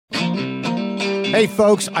Hey,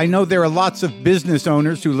 folks, I know there are lots of business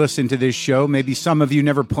owners who listen to this show. Maybe some of you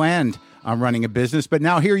never planned on running a business, but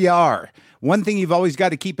now here you are. One thing you've always got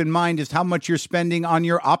to keep in mind is how much you're spending on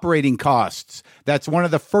your operating costs. That's one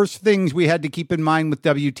of the first things we had to keep in mind with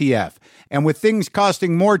WTF. And with things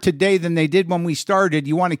costing more today than they did when we started,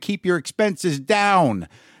 you want to keep your expenses down.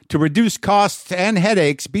 To reduce costs and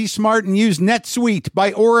headaches, be smart and use NetSuite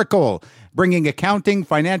by Oracle, bringing accounting,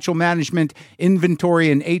 financial management,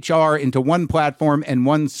 inventory, and HR into one platform and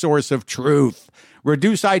one source of truth.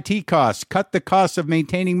 Reduce IT costs, cut the costs of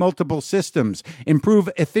maintaining multiple systems, improve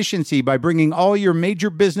efficiency by bringing all your major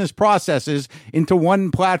business processes into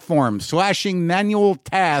one platform, slashing manual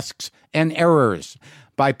tasks and errors.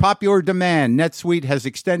 By popular demand, NetSuite has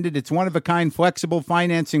extended its one-of-a-kind flexible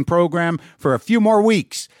financing program for a few more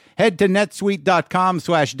weeks. Head to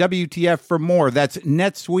netsuite.com/WTF for more. That's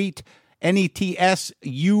NetSuite,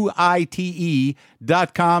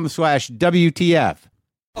 NetSuite.com/WTF.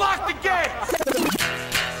 Lock the gate!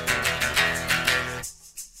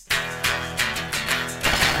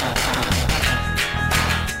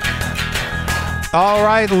 All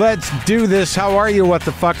right, let's do this. How are you, what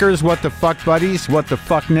the fuckers, what the fuck buddies, what the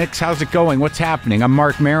fuck nicks? How's it going? What's happening? I'm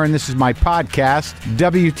Mark Maron. This is my podcast,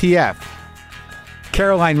 WTF.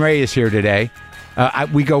 Caroline Ray is here today.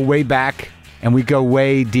 We go way back and we go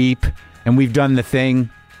way deep, and we've done the thing.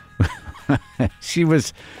 She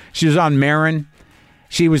was on Maron.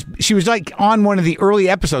 She was like on one of the early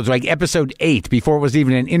episodes, like episode 8, before it was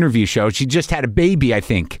even an interview show. She just had a baby, I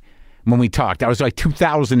think, when we talked. That was like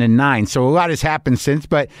 2009. So a lot has happened since,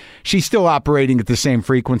 but she's still operating at the same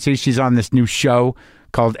frequency. She's on this new show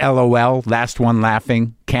called LOL, Last One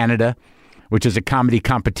Laughing Canada, which is a comedy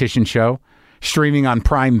competition show streaming on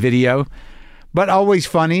Prime Video, but always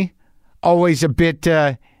funny, always a bit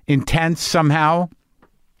intense somehow.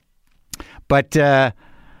 But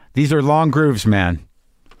these are long grooves, man.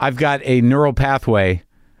 I've got a neural pathway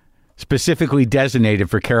specifically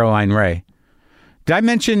designated for Caroline Ray. Did I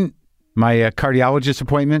mention my cardiologist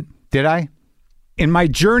appointment? Did I? In my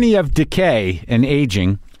journey of decay and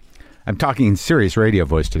aging, I'm talking in serious radio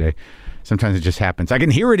voice today. Sometimes it just happens. I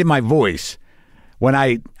can hear it in my voice when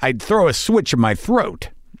I'd throw a switch in my throat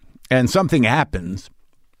and something happens.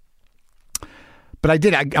 But I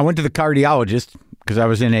did. I went to the cardiologist because I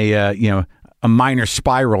was in a minor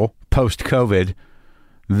spiral post-COVID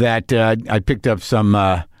that I picked up some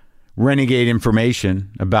renegade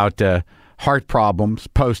information about heart problems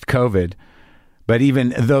post-COVID. But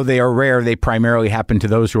even though they are rare, they primarily happen to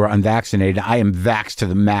those who are unvaccinated. I am vaxxed to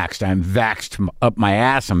the max. I am vaxxed up my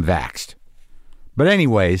ass. I'm vaxxed. But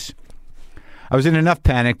anyways, I was in enough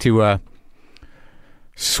panic to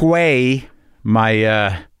sway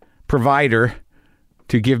my provider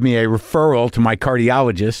to give me a referral to my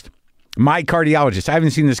cardiologist. My cardiologist. I haven't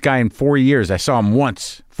seen this guy in 4 years. I saw him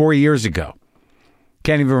once 4 years ago.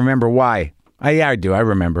 Can't even remember why. Yeah, I do. I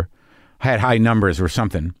remember. I had high numbers or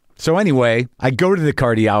something. So anyway, I go to the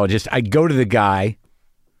cardiologist. I go to the guy.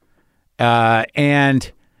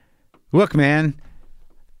 And look, man,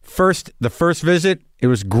 the first visit, it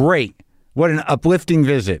was great. What an uplifting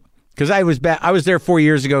visit. Because I was there 4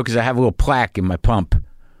 years ago because I have a little plaque in my pump.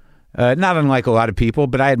 Not unlike a lot of people,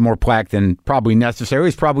 but I had more plaque than probably necessary.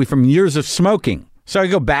 It's probably from years of smoking. So I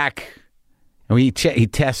go back, and he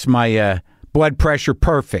tests my blood pressure.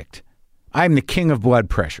 Perfect. I'm the king of blood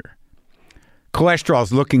pressure.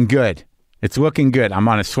 Cholesterol's looking good. It's looking good. I'm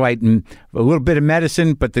on a little bit of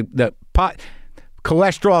medicine, but the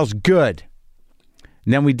cholesterol's good.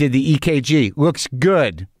 And then we did the EKG. Looks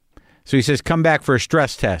good. So he says, come back for a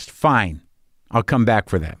stress test. Fine. I'll come back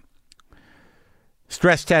for that.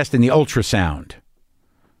 Stress test and the ultrasound.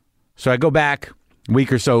 So I go back a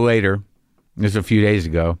week or so later. This was a few days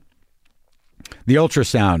ago. The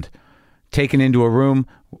ultrasound. Taken into a room.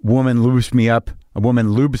 Woman lubes me up. A woman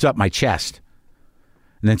lubes up my chest.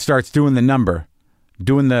 And then starts doing the number.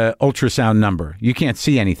 Doing the ultrasound number. You can't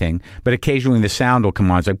see anything, but occasionally the sound will come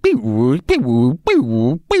on. It's like,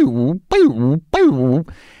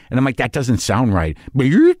 and I'm like, that doesn't sound right.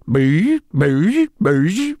 I'm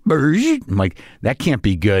like, that can't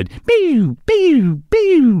be good.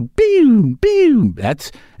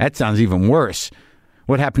 That sounds even worse.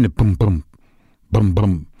 What happened to boom, boom, boom,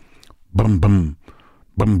 boom, boom, boom,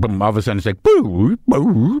 boom, boom? All of a sudden it's like,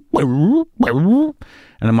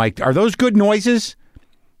 and I'm like, are those good noises?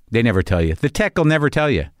 They never tell you. The tech will never tell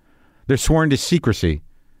you. They're sworn to secrecy.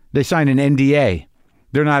 They sign an NDA.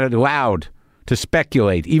 They're not allowed to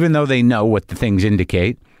speculate, even though they know what the things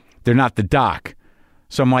indicate. They're not the doc.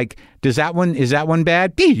 So I'm like, is that one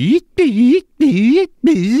bad? That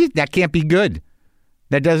can't be good.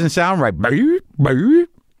 That doesn't sound right.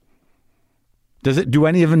 Do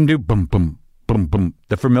any of them do boom, boom, boom, boom?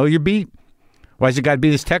 The familiar beat? Why's it got to be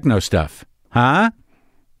this techno stuff? Huh?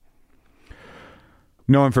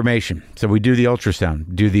 No information. So we do the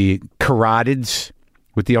ultrasound, do the carotids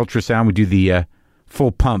with the ultrasound. We do the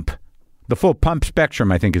full pump. The full pump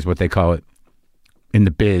spectrum, I think is what they call it in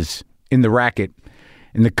the biz, in the racket.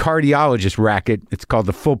 In the cardiologist racket, it's called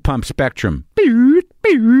the full pump spectrum.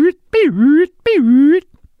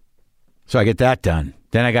 So I get that done.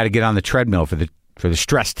 Then I got to get on the treadmill for the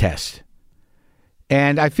stress test.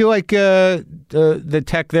 And I feel like the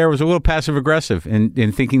tech there was a little passive aggressive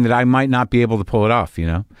in thinking that I might not be able to pull it off, you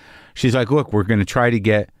know. She's like, look, we're going to try to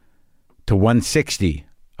get to 160,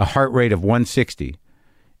 a heart rate of 160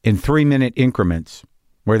 in 3-minute increments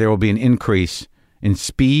where there will be an increase in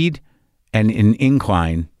speed and in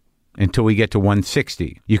incline until we get to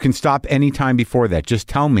 160. You can stop any time before that. Just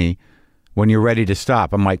tell me when you're ready to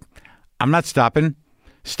stop. I'm like, I'm not stopping.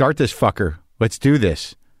 Start this fucker. Let's do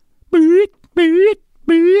this.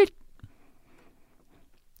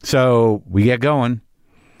 So we get going,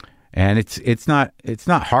 and it's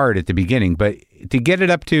not hard at the beginning, but to get it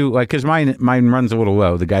up to, like, because mine runs a little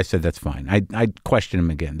low. The guy said that's fine. I questioned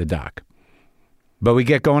him again, the doc. But we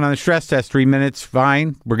get going on the stress test. 3 minutes,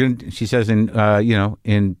 fine. She says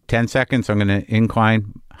in 10 seconds, I'm gonna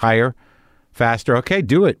incline higher, faster. Okay,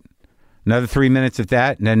 do it. Another 3 minutes at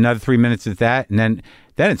that, and then another 3 minutes at that, and then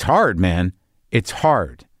it's hard, man. It's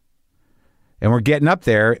hard. And we're getting up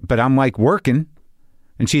there, but I'm like working.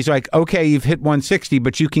 And she's like, okay, you've hit 160,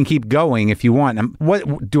 but you can keep going if you want.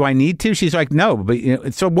 What do I need to? She's like, no.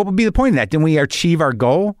 But so what would be the point of that? Didn't we achieve our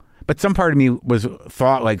goal? But some part of me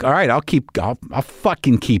thought like, all right, I'll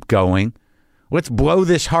fucking keep going. Let's blow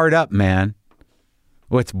this heart up, man.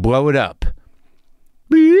 Let's blow it up.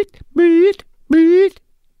 Beat, beat, beat.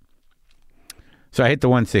 So I hit the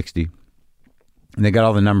 160, and they got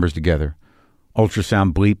all the numbers together.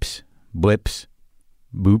 Ultrasound bleeps, blips,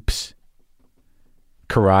 boops,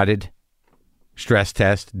 carotid, stress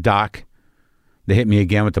test, doc. They hit me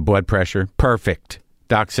again with the blood pressure. Perfect.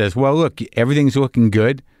 Doc says, well, look, everything's looking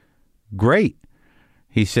good. Great.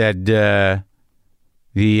 He said, the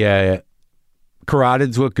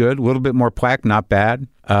carotids look good. A little bit more plaque, not bad.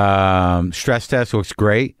 Stress test looks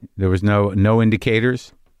great. There was no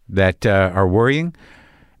indicators that are worrying.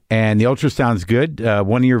 And the ultrasound's good.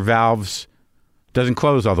 One of your valves doesn't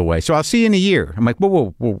close all the way. So I'll see you in a year. I'm like,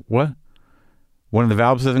 whoa, what? One of the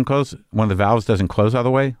valves doesn't close? One of the valves doesn't close all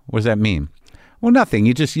the way? What does that mean? Well, nothing.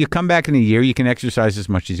 You come back in a year. You can exercise as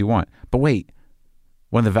much as you want. But wait,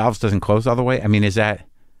 one of the valves doesn't close all the way? I mean, is that...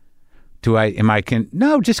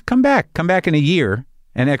 No, just come back. Come back in a year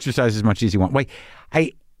and exercise as much as you want. Wait,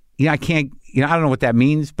 I can't... I don't know what that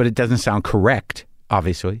means, but it doesn't sound correct,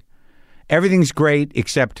 obviously. Everything's great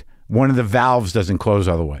except one of the valves doesn't close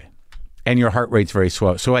all the way. And your heart rate's very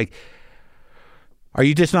slow. So, like, are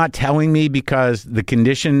you just not telling me because the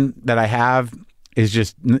condition that I have is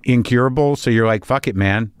just incurable? So you're like, fuck it,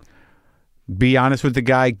 man. Be honest with the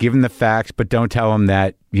guy, give him the facts, but don't tell him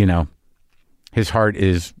that, his heart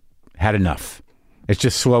is had enough. It's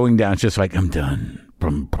just slowing down. It's just like, I'm done.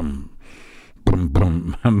 Boom, boom,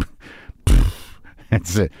 boom, boom.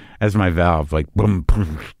 That's it. That's my valve. Like, boom,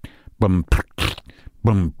 boom, boom,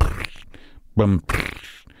 boom, boom,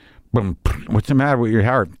 boom. What's the matter with your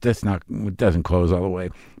heart? It doesn't close all the way.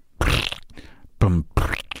 Boom,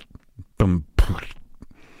 boom.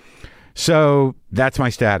 So that's my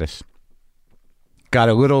status. Got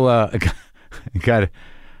a little, I got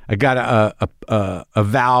a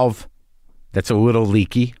valve that's a little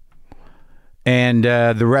leaky, and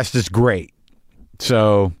the rest is great.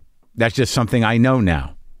 So that's just something I know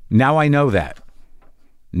now. Now I know that.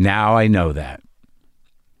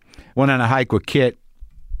 Went on a hike with Kit,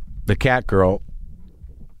 the cat girl.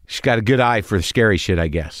 She's got a good eye for the scary shit, I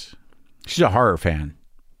guess. She's a horror fan.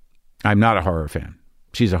 I'm not a horror fan.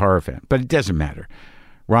 She's a horror fan, but it doesn't matter.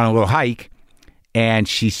 We're on a little hike, and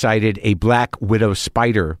she sighted a black widow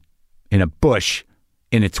spider in a bush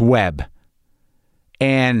in its web.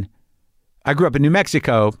 And I grew up in New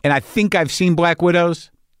Mexico, and I think I've seen black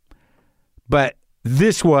widows, but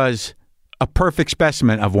this was a perfect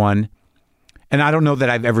specimen of one, and I don't know that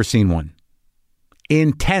I've ever seen one.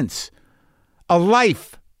 Intense. A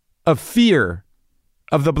life of fear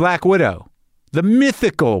of the black widow, the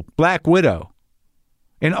mythical black widow,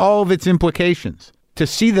 and all of its implications. To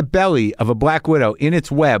see the belly of a black widow in its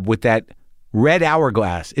web with that red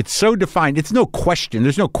hourglass, it's so defined. It's no question.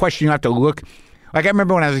 There's no question. You have to look. Like I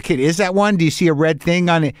remember when I was a kid, is that one? Do you see a red thing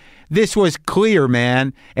on it? This was clear,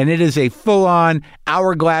 man. And it is a full-on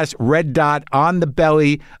hourglass red dot on the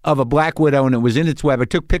belly of a black widow, and it was in its web. I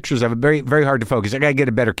took pictures of it. Very, very hard to focus. I got to get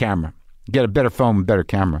a better camera. Get a better phone, better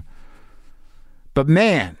camera. But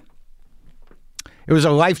man, it was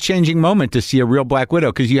a life-changing moment to see a real Black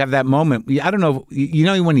Widow, because you have that moment. I don't know, you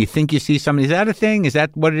know, when you think you see somebody, is that a thing? Is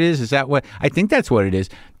that what it is? Is that what? I think that's what it is.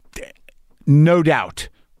 No doubt.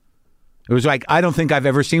 It was like, I don't think I've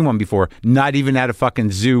ever seen one before. Not even at a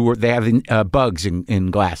fucking zoo where they have bugs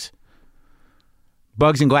in glass.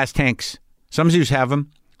 Bugs in glass tanks. Some zoos have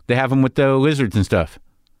them. They have them with the lizards and stuff.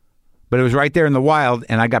 But it was right there in the wild,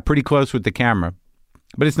 and I got pretty close with the camera.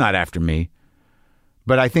 But it's not after me.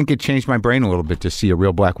 But I think it changed my brain a little bit to see a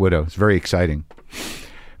real Black Widow. It's very exciting.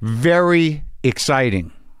 Very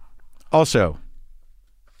exciting. Also,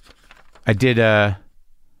 I did a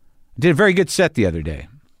very good set the other day.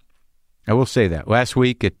 I will say that. Last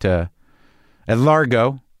week at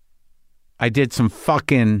Largo, I did some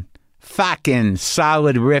fucking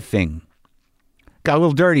solid riffing. Got a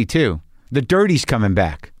little dirty too. The dirty's coming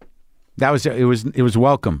back. It was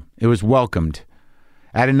welcome. It was welcomed.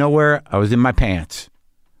 Out of nowhere, I was in my pants.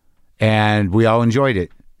 And we all enjoyed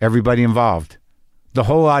it. Everybody involved. The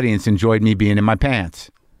whole audience enjoyed me being in my pants.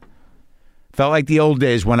 Felt like the old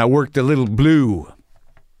days when I worked a little blue.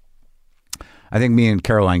 I think me and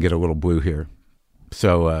Caroline get a little blue here.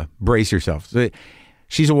 So brace yourself.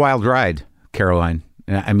 She's a wild ride, Caroline.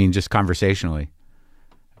 I mean, just conversationally.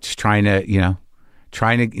 Just trying to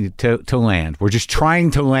land. We're just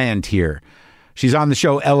trying to land here. She's on the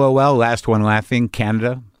show LOL, Last One Laughing,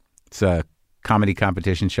 Canada. It's a comedy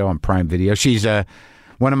competition show on Prime Video. She's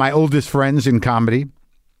one of my oldest friends in comedy.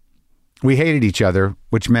 We hated each other,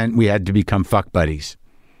 which meant we had to become fuck buddies.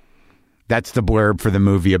 That's the blurb for the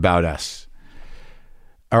movie about us.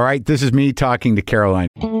 All right, this is me talking to Caroline.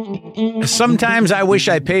 Sometimes I wish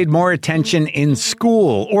I paid more attention in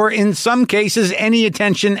school, or in some cases, any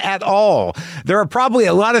attention at all. There are probably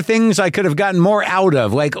a lot of things I could have gotten more out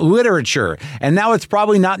of, like literature, and now it's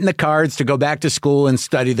probably not in the cards to go back to school and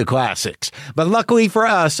study the classics. But luckily for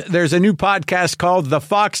us, there's a new podcast called The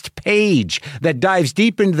Foxed Page that dives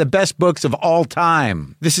deep into the best books of all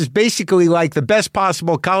time. This is basically like the best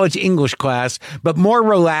possible college English class, but more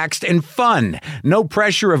relaxed and fun. No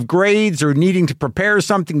pressure of grades or needing to prepare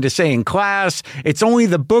something to say in class. It's only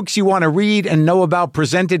the books you want to read and know about,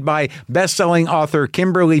 presented by best-selling author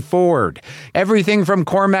Kimberly Ford. Everything from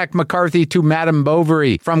Cormac McCarthy to Madame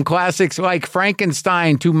Bovary, from classics like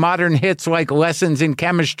Frankenstein to modern hits like Lessons in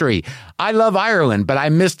Chemistry. I love Ireland, but I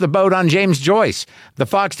missed the boat on James Joyce. The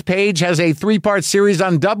Foxed Page has a 3-part series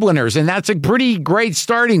on Dubliners, and that's a pretty great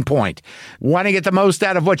starting point. Want to get the most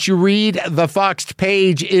out of what you read? The Foxed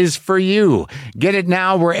Page is for you. Get it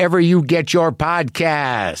now wherever you get your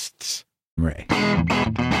podcasts. Ray.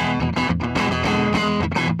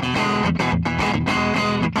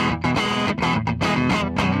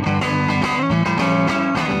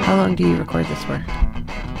 How long do you record this for?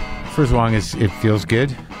 For as long as it feels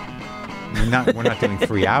good. We're not doing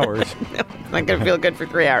 3 hours. No, it's not going to feel good for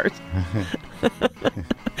 3 hours.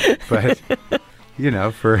 But,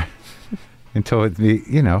 until it,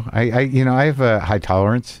 I have a high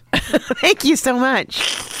tolerance. Thank you so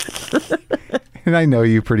much. And I know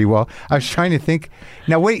you pretty well. I was trying to think.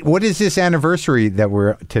 Now, wait, what is this anniversary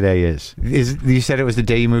that today is? You said it was the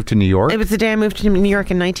day you moved to New York? It was the day I moved to New York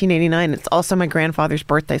in 1989. It's also my grandfather's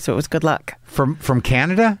birthday, so it was good luck. From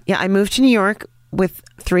Canada? Yeah, I moved to New York with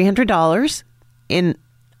 $300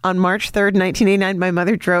 on March 3rd, 1989. My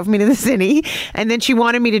mother drove me to the city, and then she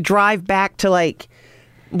wanted me to drive back to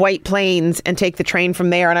White Plains and take the train from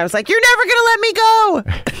there. And I was like, "You're never going to let me go."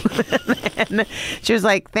 And she was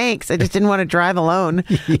like, "Thanks. I just didn't want to drive alone."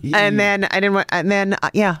 And then I didn't want, and then,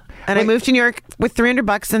 yeah. And I moved to New York with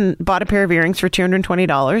 $300 and bought a pair of earrings for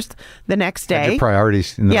 $220 the next day. Had your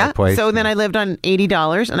priorities in the right place. So then I lived on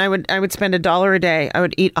 $80, and I would spend $1 a day. I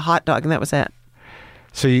would eat a hot dog, and that was it.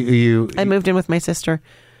 So I moved in with my sister.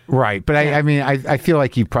 Right. But yeah. I feel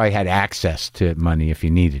like you probably had access to money if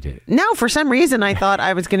you needed it. No, for some reason I thought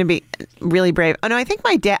I was going to be really brave. Oh, no, I think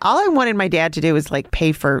all I wanted my dad to do was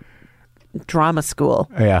pay for drama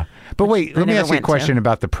school. Yeah. But wait, let me ask you a question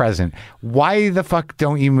about the present. Why the fuck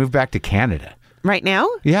don't you move back to Canada? Right now?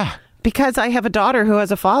 Yeah. Because I have a daughter who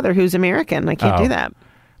has a father who's American. I can't do that.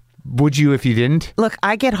 Would you if you didn't? Look,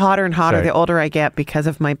 I get hotter and hotter the older I get because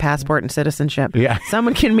of my passport and citizenship. Yeah.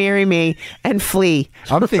 Someone can marry me and flee.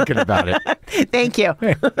 I'm thinking about it. Thank you.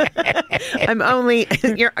 I'm only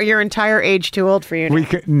your entire age too old for you now.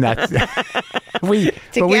 We could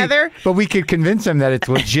together, but we could convince them that it's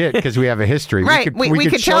legit because we have a history. Right. We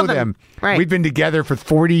could show them. Right. We've been together for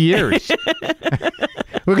 40 years.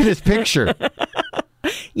 Look at this picture.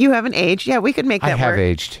 You haven't aged. Yeah, we could make that work. I have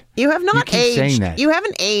aged. You have not aged. Saying that. You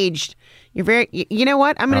haven't aged. You're very. You know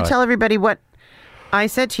what? I'm going to tell everybody what I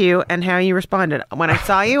said to you and how you responded. When I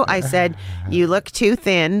saw you, I said, you look too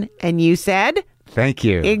thin. And you said? Thank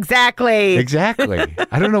you. Exactly. Exactly.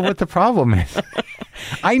 I don't know what the problem is.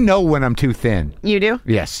 I know when I'm too thin. You do?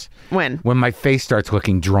 Yes. When? When my face starts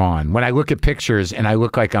looking drawn. When I look at pictures and I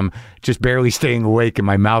look like I'm just barely staying awake and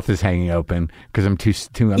my mouth is hanging open because I'm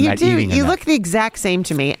I'm not eating enough. You look the exact same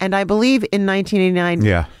to me. And I believe in 1989,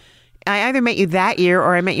 Yeah. I either met you that year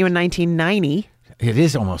or I met you in 1990. It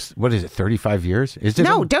is almost, what is it, 35 years? Is it?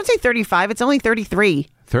 No, don't say 35. It's only 33.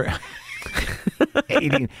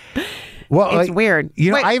 80. Well, It's weird.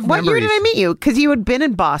 You know, Wait, I have what year memories. did I meet you? Because you had been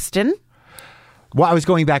in Boston. Well, I was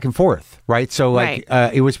going back and forth, right? So like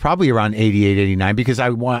it was probably around 88, 89 because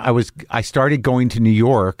I started going to New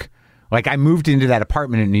York. Like I moved into that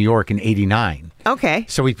apartment in New York in 89. Okay.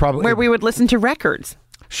 So we probably Where we would listen to records.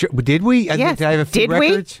 Sure, did we? Yes. Did I have a few Did we?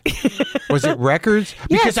 records? Was it records?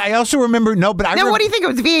 Because I also remember but I No, what do you think? It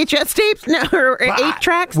was VHS tapes? No, or 8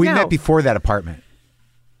 tracks? We No. met before that apartment.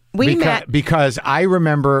 We met. Because I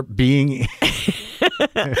remember being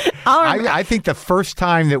I think the first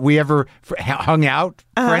time that we ever hung out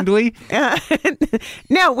friendly.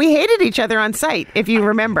 No, we hated each other on site, if you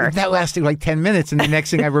remember. That lasted like 10 minutes, and the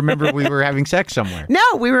next thing I remember, we were having sex somewhere. No,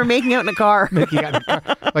 we were making out in a car.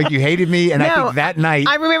 Like you hated me, and I No, think that night...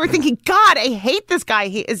 I remember thinking, God, I hate this guy.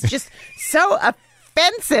 He is just so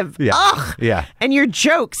offensive. Yeah. Ugh. Yeah. And your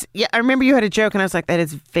jokes. Yeah, I remember you had a joke, and I was like, that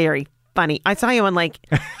is very funny. I saw you on like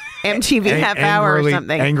MTV Half Hour or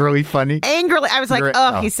something. Angrily funny. Angrily, I was like, You're-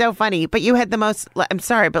 oh, oh. he's so funny. But you had the most, I'm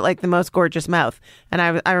sorry, but like the most gorgeous mouth. And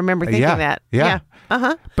I remember thinking Yeah, that. yeah.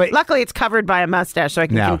 Uh-huh. But- luckily it's covered by a mustache so I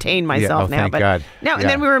can Now. contain Yeah, myself oh, now. thank But God. no, and Yeah.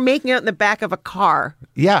 then we were making out in the back of a car.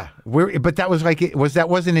 Yeah, but that was like that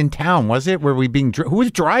wasn't in town, was it? Were we being who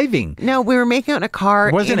was driving? No, we were making out in a car.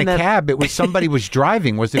 It wasn't in a the, cab. It was somebody was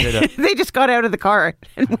driving. Was it at a? They just got out of the car.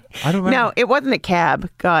 I don't remember. No, it wasn't a cab.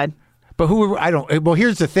 God. But who were I don't. Well,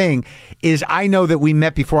 here's the thing: is I know that we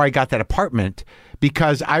met before I got that apartment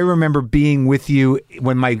because I remember being with you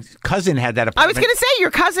when my cousin had that I apartment. was going to say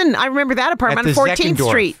your cousin. I remember that at apartment the on 14th Zeckendorf.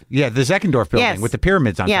 Street. Yeah, the Zeckendorf building Yes. with the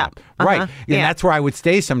pyramids on Yeah. top. Right. And Yeah. that's where I would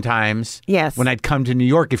stay sometimes. Yes. When I'd come to New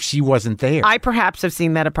York if she wasn't there. I perhaps have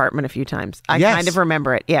seen that apartment a few times. I Yes. kind of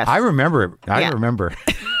remember it. Yes. I remember it. I Yeah. remember.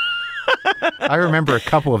 I remember a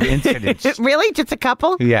couple of incidents. Really? Just a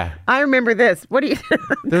couple? Yeah. I remember this. What do you?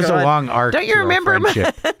 There's a God. long arc. Don't you to our remember?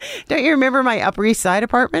 friendship. Don't you remember my Upper East Side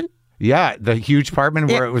apartment? Yeah, the huge apartment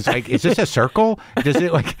where it was like, is this a circle? Does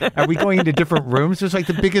it like, are we going into different rooms? It was like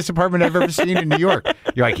the biggest apartment I've ever seen in New York.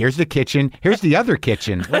 You're like, here's the kitchen. Here's the other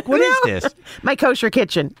kitchen. Like, what is this? My kosher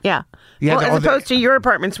kitchen. Yeah. Yeah, well, as opposed to your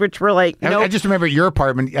apartments, which were like, I just remember your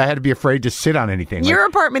apartment. I had to be afraid to sit on anything. your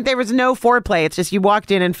apartment, there was no foreplay. It's just you walked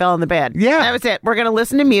in and fell in the bed. Yeah. That was it. We're going to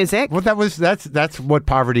listen to music. Well, that's what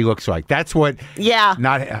poverty looks like. That's what. Yeah.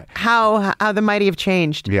 Not. How the mighty have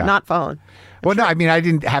changed. Yeah. Not fallen. Well, no, I mean, I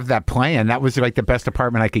didn't have that plan. That was like the best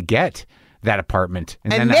apartment I could get. That apartment,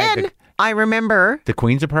 And I had then I remember. the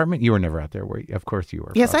Queen's apartment. You were never out there, were you? Of course you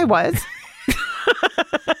were. Yes, I probably. was.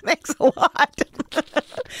 Thanks a lot.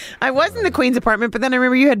 I was in the Queen's apartment, but then I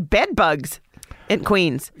remember you had bed bugs in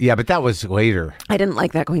Queens. Yeah, but that was later. I didn't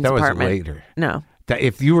like that Queen's That was apartment. later. No. That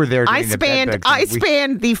if you were there, I during the bed spanned bugs, we-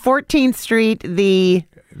 spanned the 14th Street, the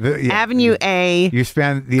yeah, Avenue A. You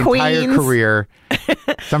spent the entire Queens. career.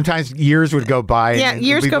 Sometimes years would go by. Yeah, and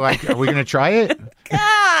years we'd be go like, are we going to try it?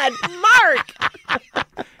 God,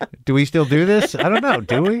 Mark. Do we still do this? I don't know.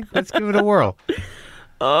 Do we? Let's give it a whirl.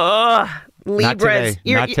 Libras.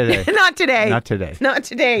 today. Not today. Not today. Not today. Not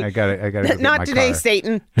today. I got to. Not today,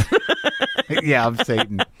 Satan. Yeah, I'm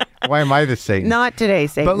Satan. Why am I the Satan? Not today,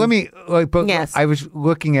 Satan. But let me. But Yes. I was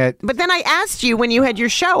looking at. But then I asked you when you had your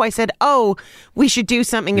show, I said, oh, we should do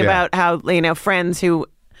something Yeah. about how, friends who,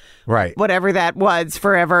 Right. whatever that was,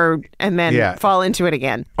 forever, and then Yeah. fall into it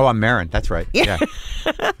again. Oh, I'm Marin. That's right. Yeah.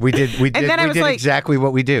 We did. then I was like- exactly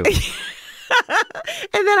what we do.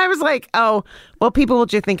 And then I was like, oh, well, people will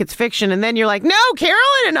just think it's fiction. And then you're like, no,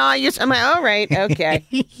 Carolyn and I used. I'm like, all right, okay.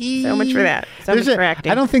 So much for that. So much for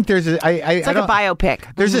acting. I don't think there's a. It's like a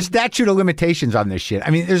biopic. There's a statute of limitations on this shit. I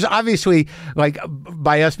mean, there's obviously, like,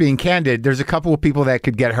 by us being candid, there's a couple of people that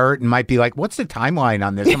could get hurt and might be like, what's the timeline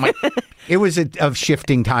on this? I'm like, it was a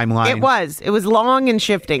shifting timeline. It was. It was long and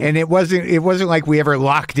shifting. And it wasn't like we ever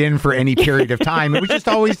locked in for any period of time. It was just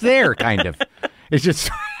always there, kind of. It's just.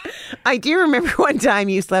 I do remember one time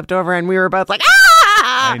you slept over and we were both like,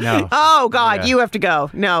 ah! I know. Oh, God, Yeah. you have to go.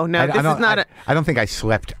 No, this is not a. I don't think I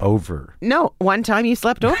slept over. No, one time you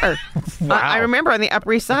slept over. Wow. I remember on the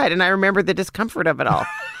Upper East Side, and I remember the discomfort of it all.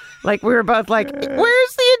 Like we were both like,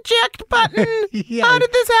 "Where's the eject button? Yeah. How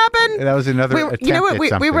did this happen?" That was another We were, attempt you know what? at We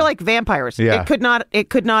something. were like vampires. Yeah. It could not.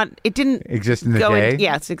 It didn't Exist in the go day?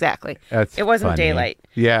 yes, exactly. That's it wasn't funny. daylight.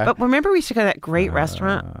 Yeah. But remember, we used to go to that great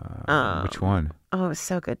restaurant. Which one? Oh, it was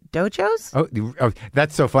so good. Dojo's? Oh,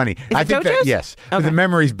 that's so funny. I it think Dojo's? yes. Okay. The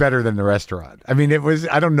memory's better than the restaurant. I mean, it was.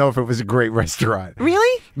 I don't know if it was a great restaurant.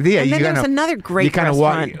 Really? Yeah. And then you there was kinda- another great you kinda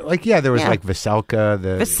restaurant. there was Yeah. like Veselka.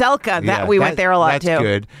 Veselka, we went there a lot that's too.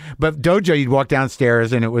 good. But Dojo, you'd walk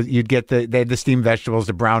downstairs and you'd get they had the steamed vegetables,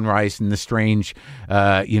 the brown rice, and the strange,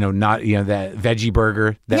 that veggie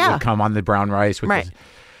burger that Yeah. would come on the brown rice. With Right.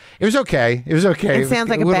 It was okay. It was okay. It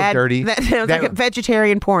sounds like a little bad. dirty. That sounds like a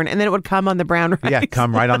vegetarian porn, and then it would come on the brown rice. Yeah,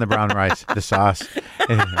 come right on the brown rice, the sauce.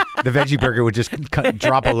 The veggie burger would just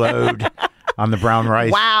drop a load on the brown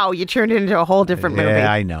rice. Wow, you turned it into a whole different movie.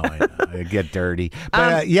 Yeah, I know. It'd get dirty.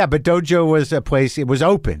 But but Dojo was a place, it was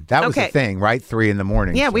open. That was the Okay. thing, right? 3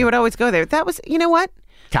 a.m. Yeah, we would always go there. That was, you know what?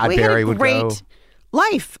 Todd we Barry had a would great go.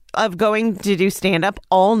 life of going to do stand up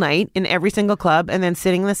all night in every single club, and then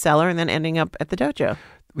sitting in the cellar, and then ending up at the dojo.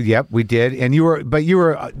 Yep, we did. And you were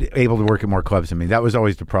able to work at more clubs than me. That was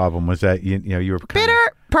always the problem, was that, you were kind Bitter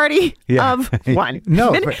party Yeah. of one.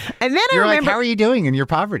 No, and but then I you're remember like, how are you doing in your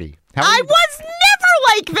poverty? How are I you- was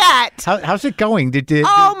never like that. How's it going?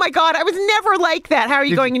 Oh my God, I was never like that. How are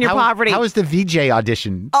you going in your poverty? How was the VJ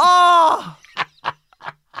audition? Oh.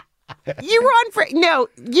 You were on for no.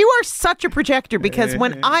 You are such a projector because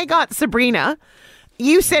when I got Sabrina,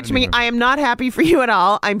 you said to me, "I am not happy for you at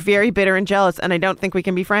all. I'm very bitter and jealous, and I don't think we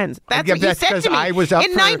can be friends." That's Yeah, what you that's said 'cause to me I was up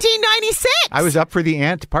in for- 1996. I was up for the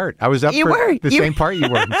Ant part. I was up You for were. the You- same part you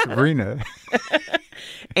were in Sabrina.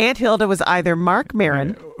 Aunt Hilda was either Mark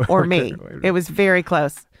Maron or me. It was very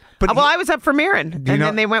close. But Well, I was up for Maron, and know-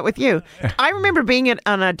 then they went with you. I remember being at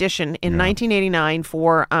an audition in 1989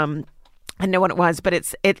 for I know what it was, but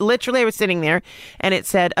it literally, I was sitting there and it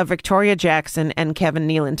said a Victoria Jackson and Kevin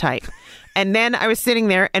Nealon type. And then I was sitting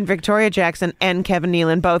there and Victoria Jackson and Kevin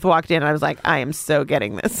Nealon both walked in. And I was like, I am so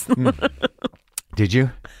getting this. Did you?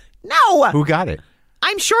 No, Who got it?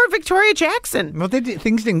 I'm sure Victoria Jackson. Well,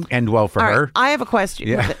 things didn't end well for All right, her. I have a question.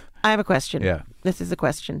 Yeah. I have a question. Yeah. This is a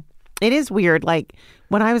question. It is weird. Like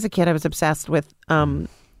when I was a kid, I was obsessed with,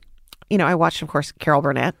 I watched, of course, Carol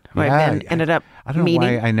Burnett, who I then ended up I don't know meeting.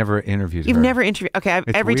 why I never interviewed You've her. never interviewed. Okay,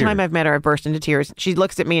 It's every time weird. I've met her, I burst into tears. She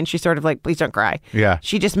looks at me and she's sort of like, "Please don't cry." Yeah.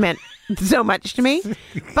 She just meant so much to me.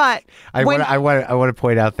 But I when, want to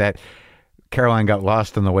point out that Caroline got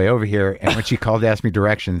lost on the way over here, and when she called to ask me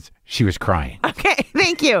directions, she was crying. okay,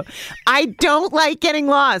 thank you. I don't like getting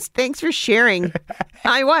lost. Thanks for sharing.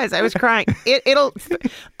 I was crying.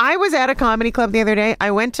 I was at a comedy club the other day.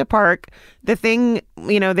 I went to park the thing,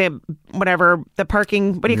 the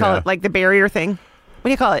parking. What do you call Yeah. it? Like the barrier thing. What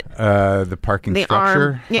do you call it? The parking The structure?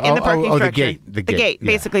 arm. Yeah, in the parking structure. The gate. The gate. Yeah.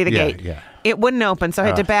 Basically the Yeah, gate. Yeah. It wouldn't open, so I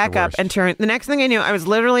had to Ugh, back the up worst. and turn. The next thing I knew, I was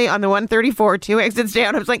literally on the 134, 2 exits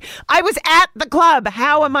down. I was like, I was at the club.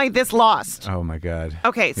 How am I this lost? Oh, my God.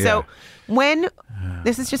 Okay, so when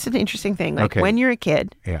this is just an interesting thing. Like Okay. when you're a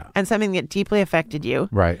kid Yeah. and something that deeply affected you,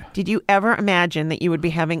 Right. did you ever imagine that you would be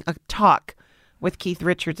having a talk with Keith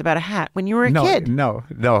Richards about a hat when you were a No, kid? no.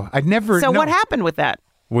 I never. So no. what happened with that?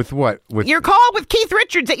 With what? With Your call with Keith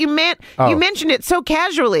Richards that you mentioned it so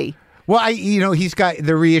casually. Well, he's got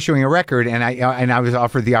they're reissuing a record, and I was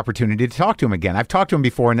offered the opportunity to talk to him again. I've talked to him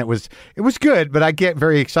before, and it was good, but I get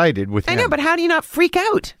very excited with him. I know, but how do you not freak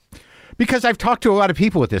out? because I've talked to a lot of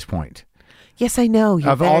people at this point. Yes, I know. You're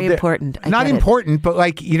Of all very important. I not get it. important, but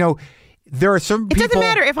there are some It people. doesn't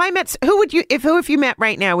matter if I met if you met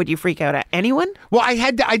right now, would you freak out at anyone? Well,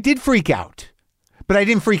 I did freak out. But I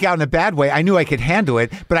didn't freak out in a bad way. I knew I could handle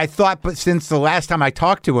it. But I thought, since the last time I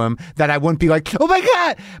talked to him, that I wouldn't be like, oh my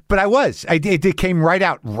God. But I was. It came right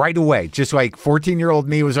out right away. Just like 14-year-old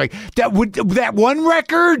me was like, that one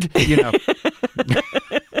record, that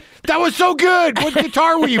was so good. What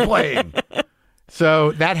guitar were you playing?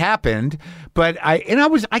 So that happened. But I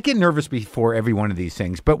get nervous before every one of these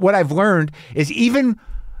things. But what I've learned is even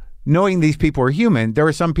knowing these people are human, there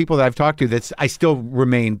are some people that I've talked to that I still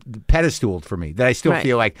remain pedestaled for me, that I still Right.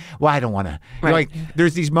 feel like, well, I don't want to. Right. Like,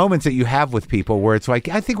 there's these moments that you have with people where it's like,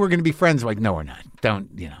 I think we're going to be friends. Like, no, we're not. Don't,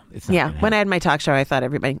 it's not. Yeah. gonna When I happen. had my talk show, I thought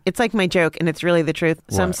it's like my joke, and it's really the truth.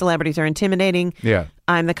 Some What? celebrities are intimidating. Yeah.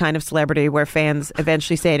 I'm the kind of celebrity where fans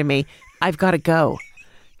eventually say to me, I've got to go.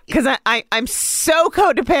 Because I'm so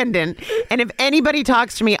codependent, and if anybody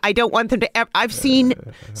talks to me, I don't want them to ever. I've seen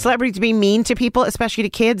celebrities be mean to people, especially to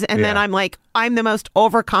kids, and then Yeah. I'm like, I'm the most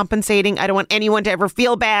overcompensating. I don't want anyone to ever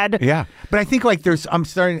feel bad. Yeah. But I think I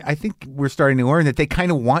think we're starting to learn that they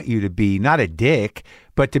kind of want you to be not a dick,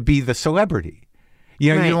 but to be the celebrity.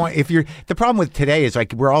 You know, Right. you don't want, if you're, the problem with today is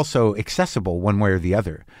like we're also accessible one way or the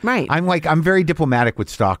other. Right. I'm very diplomatic with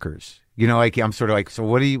stalkers. You know, like I'm sort of like, so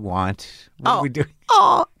what do you want? What do we do?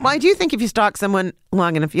 Oh, well, I do think if you stalk someone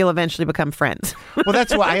long enough, you'll eventually become friends. Well,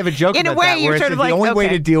 that's why I have a joke In a about way, that. you're Where sort it's of the like, only way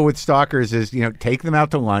okay. to deal with stalkers is, you know, take them out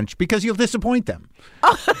to lunch because you'll disappoint them.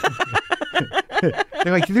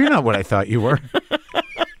 They're like, you're not what I thought you were.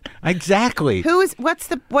 Exactly. What's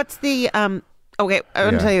the okay, I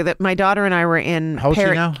want Yeah. to tell you that my daughter and I were in How old is she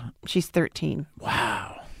Paris. now? She's 13.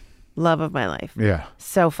 Wow. Love of my life. Yeah.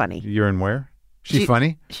 So funny. You're in where? She's She-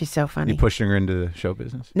 funny? She's so funny. You pushing her into the show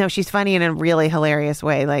business? No, she's funny in a really hilarious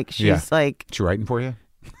way. Like she's Yeah. like She writing for you?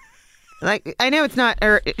 I know it's not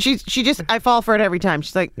or she just I fall for it every time.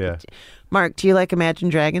 She's like, Yeah. Mark, do you like Imagine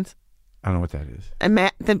Dragons? I don't know what that is.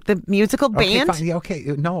 The musical band? Okay, fine. Yeah, okay.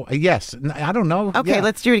 No, yes. I don't know. Okay, Yeah.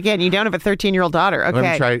 let's do it again. You don't have a 13-year-old daughter. Okay.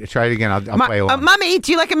 Let me try it again. I'll play along. Mommy,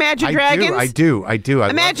 do you like Imagine Dragons? I do. I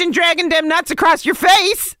love Imagine dragging them nuts across your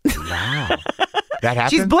face. it. Wow. That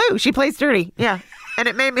happened? She's blue. She plays dirty. Yeah. And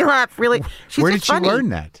it made me laugh. Really. She's Where just did she funny. learn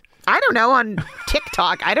that? I don't know. On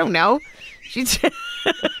TikTok. I don't know. She's.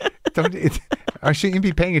 Are she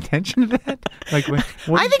be paying attention to that? Like, what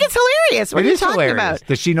I think it's hilarious. What it are you is talking hilarious. about?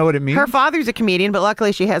 Does she know what it means? Her father's a comedian, but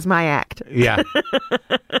luckily she has my act. Yeah.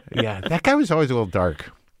 Yeah. That guy was always a little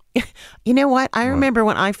dark. You know what? I remember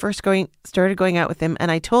when I first started going out with him, and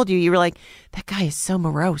I told you, you were like, "That guy is so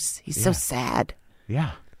morose. He's so sad.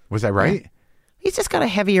 Yeah. Was I right? He's just got a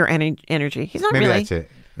heavier energy. He's not Maybe really. that's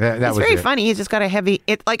it. That He's was very it. funny. He's just got a heavy.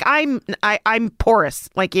 It like I'm porous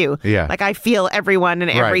like you. Yeah. Like I feel everyone and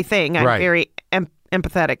Right. everything. I'm Right. very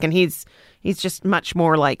empathetic, and he's just much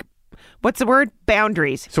more like, what's the word?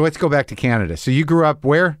 Boundaries. So let's go back to Canada. So you grew up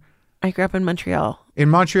where? I grew up in Montreal. In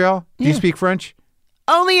Montreal? Do you speak French?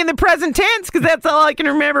 Only in the present tense, because that's all I can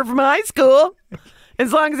remember from high school.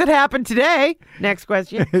 As long as it happened today. Next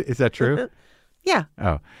question. Is that true? Yeah.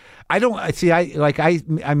 Oh, I don't see.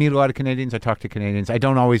 I meet a lot of Canadians. I talk to Canadians. I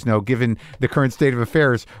don't always know, given the current state of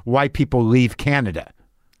affairs, why people leave Canada.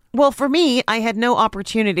 Well, for me, I had no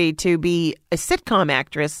opportunity to be a sitcom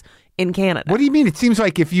actress in Canada. What do you mean? It seems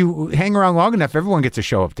like if you hang around long enough, everyone gets a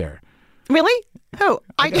show up there. Really? Oh,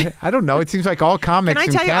 I don't know. It seems like all comics Can I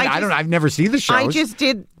in tell you, Canada. I've never seen the shows. I just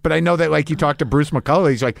did. But I know that, like, you talk to Bruce McCullough,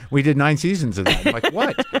 he's like, we did 9 seasons of that. I'm like,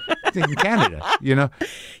 what? It's in Canada, you know?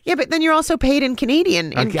 Yeah, but then you're also paid in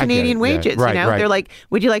Canadian I get Canadian it. Yeah, wages. right, you know, right. they're like,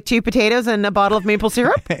 "Would you like 2 potatoes and a bottle of maple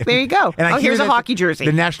syrup?" There you go. And I Oh, hear here's a that hockey jersey.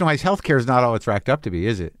 The nationalized health care is not all it's racked up to be,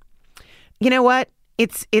 is it? You know what?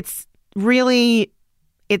 It's really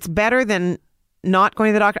better than not going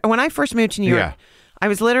to the doctor. When I first moved to New York, Yeah. I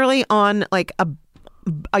was literally on like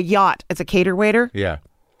a yacht as a cater waiter, Yeah.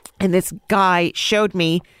 and this guy showed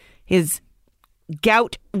me his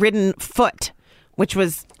gout-ridden foot, which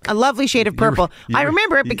was a lovely shade of purple. I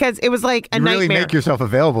remember it because it was like a You really nightmare. make yourself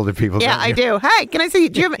available to people. Yeah, don't I you? do. Hey, can I see?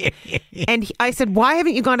 Do you have? And I said, "Why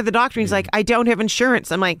haven't you gone to the doctor?" And he's like, "I don't have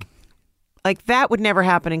insurance." I'm like that would never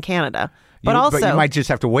happen in Canada. But also, you might just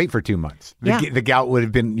have to wait for 2 months. Yeah. The gout would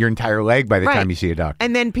have been your entire leg by the Right. time you see a doctor.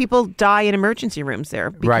 and then people die in emergency rooms there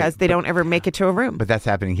because Right. they don't ever make it to a room. But that's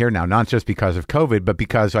happening here now, not just because of COVID, but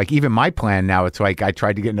because, like, even my plan now, it's like I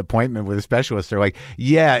tried to get an appointment with a specialist. They're like,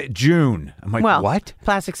 yeah, June. I'm like, well, what?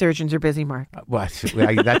 plastic surgeons are busy, Mark. Well,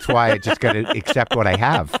 that's why I just got to accept what I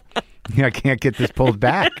have. I can't get this pulled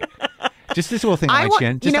back. Just this little thing on my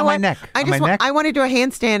chin, just on my neck. I on just my neck. I want to do a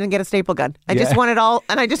handstand and get a staple gun. I just Yeah. want it all,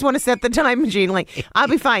 and I just want to set the time machine. Like, I'll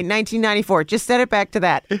be fine. 1994. Just set it back to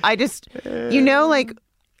that. I just, like,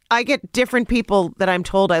 I get different people that I'm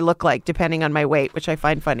told I look like depending on my weight, which I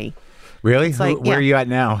find funny. Really? like, Where are yeah. you at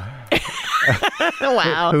now?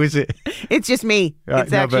 Wow. Who is it? It's just me.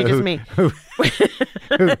 It's No, actually but just who-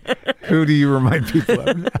 me. Who do you remind people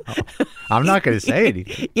of now? I'm not going to say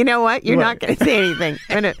anything. You know what? You're What? not going to say anything.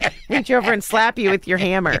 I'm going to reach over and slap you with your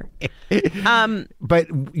hammer.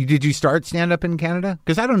 But did you start stand up in Canada?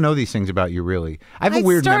 Because I don't know these things about you, really. I have a I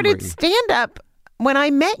weird started memory. stand up when I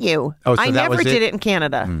met you. Oh, so I that never was did it? it in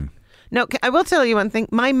Canada. No, I will tell you one thing.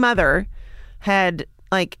 My mother had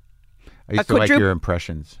like I used a to like quadrup- your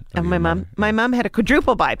impressions of my your mom. mother. My mom had a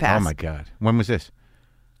quadruple bypass. Oh my God! When was this?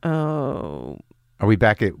 Oh Are we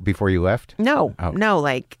back at before you left? no, Oh. no!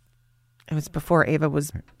 Like it was before Ava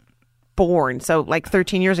was born, so like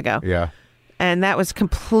 13 years ago, Yeah. and that was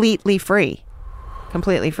completely free,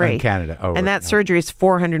 completely free In Canada. Oh, and right. that surgery is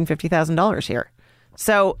 $450,000 here.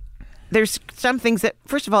 So there's some things that,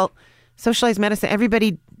 first of all, socialized medicine,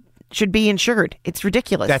 everybody should be insured. It's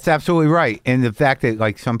ridiculous. That's absolutely right. And the fact that,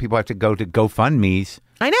 like, some people have to go to GoFundMe's.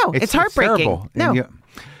 I know. It's heartbreaking. terrible. No. And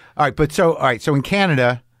all right, so in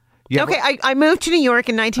Canada, Yeah, Okay, I moved to New York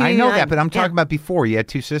in I 1989. know that, but I'm talking about before. You had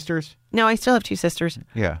 2 sisters? No, I still have 2 sisters.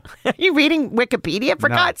 Yeah. Are you reading Wikipedia, for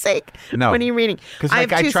No. God's sake? No. What are you reading? Because I like,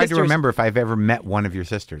 have I 2 tried sisters. to remember if I've ever met one of your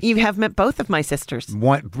sisters. You have met both of my sisters.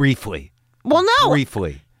 One briefly. Well, no.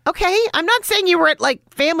 Briefly. Okay, I'm not saying you were at like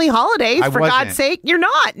family holidays. I For wasn't. God's sake, you're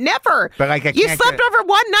not. Never. But, like, I you can't slept get- over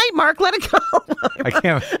one night, Mark. Let it go. I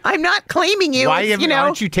can't. I'm not claiming you. Why It's,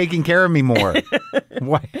 aren't you taking care of me more?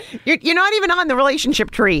 Why? You're not even on the relationship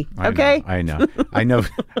tree. Okay, I know. I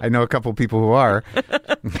know a couple of people who are.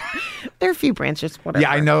 there are a few branches. Whatever. Yeah,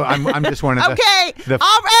 I know. I'm just one of the. Okay. The,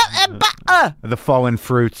 All right. the fallen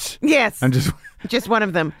fruits. Yes. I'm just. Just one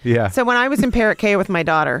of them. Yeah. So when I was in Parrot Cay with my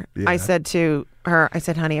daughter, Yeah. I said to her,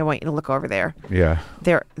 honey, I want you to look over there. Yeah.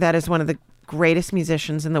 That is one of the greatest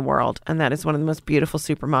musicians in the world, and that is one of the most beautiful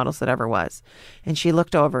supermodels that ever was. And she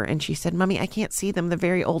looked over and she said, Mommy, I can't see them. The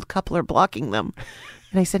very old couple are blocking them.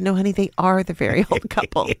 And I said, no, honey, they are the very old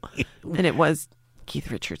couple. And it was Keith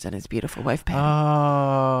Richards and his beautiful wife, Pam.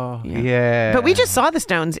 Oh, yeah. But we just saw the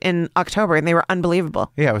Stones in October, and they were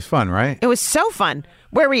unbelievable. Yeah, it was fun, right? It was so fun.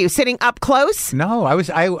 Where were you, sitting up close? No,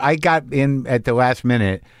 I got in at the last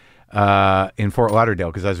minute in Fort Lauderdale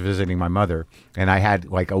because I was visiting my mother, and I had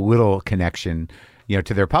like a little connection,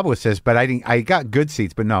 to their publicist. But I got good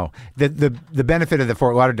seats. But no, the benefit of the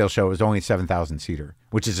Fort Lauderdale show was only 7,000 seater,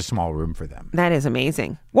 which is a small room for them. That is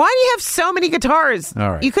amazing. Why do you have so many guitars?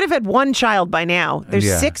 All right. You could have had one child by now. There's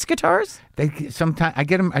Yeah. 6 guitars. Sometimes I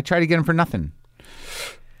get them. I try to get them for nothing.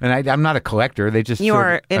 And I'm not a collector. They just You sort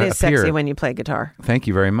are. of, It is appear. sexy when you play guitar. Thank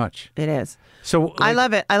you very much. It is. So I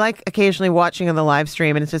love it. I like occasionally watching on the live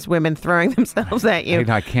stream, and it's just women throwing themselves at you.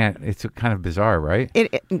 I can't. It's kind of bizarre, right?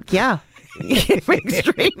 Yeah,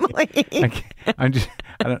 extremely.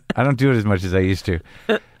 I don't do it as much as I used to.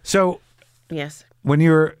 So Yes. when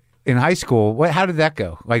you were in high school, how did that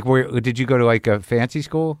go? Like, did you go to like a fancy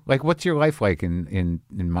school? Like, what's your life like in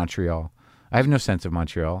Montreal? I have no sense of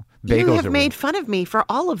Montreal. Bagels You have are made fun of me for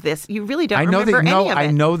all of this. You really don't I know remember that. any of it.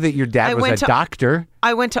 I know that your dad I was went a to- doctor.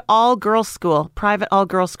 I went to all-girls school, private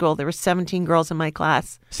all-girls school. There were 17 girls in my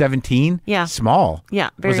class. 17. Yeah. Small. Yeah,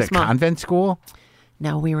 very was it small. convent school?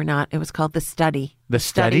 No, we were not. It was called The Study. The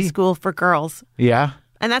Study? School for girls. Yeah.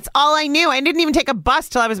 And that's all I knew. I didn't even take a bus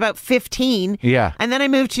till I was about 15. Yeah. And then I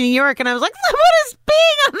moved to New York, and I was like, what is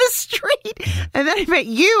being on the street? And then I met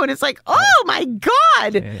you, and it's like, oh, my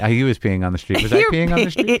God. He was peeing on the street. Was I peeing on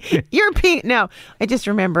the street? You're peeing. No, I just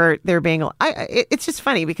remember there being. It's just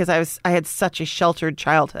funny because I had such a sheltered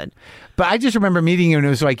childhood. But I just remember meeting you, and it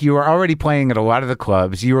was like you were already playing at a lot of the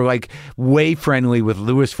clubs. You were like way friendly with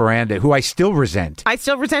Louis Ferranda, who I still resent. I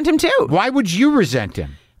still resent him too Why would you resent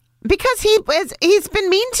him? because he's been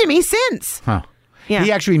mean to me since. Huh. Yeah.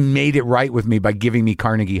 He actually made it right with me by giving me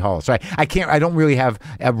Carnegie Hall. So I don't really have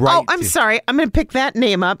a right. Oh, I'm sorry. I'm going to pick that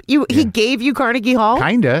name up. He gave you Carnegie Hall.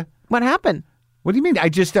 Kinda. What happened? What do you mean? I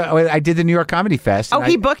just I did the New York Comedy Fest. Oh,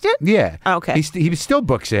 and he booked it? Yeah. Okay. He still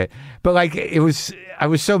books it, but like I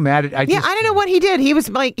was so mad at. I don't know what he did. He was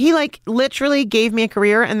like he literally gave me a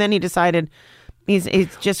career, and then he decided he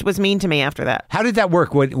just was mean to me after that. How did that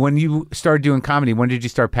work? When you started doing comedy, when did you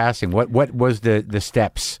start passing? What was the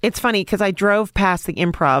steps? It's funny because I drove past the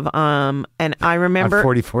Improv, and I remember On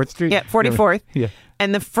 44th Street. Yeah, 44th. Yeah.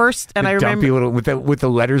 And the first, and I remember dumpy little with the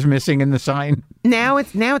letters missing in the sign. now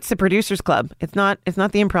it's the Producers Club. It's not the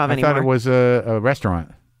Improv I anymore. thought it was a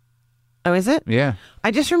restaurant. Oh, is it? Yeah.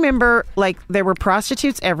 I just remember like there were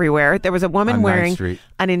prostitutes everywhere. There was a woman On 9th wearing Street.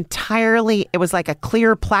 it was like a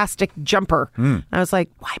clear plastic jumper. I was like,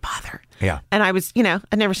 why bother? Yeah. And I was,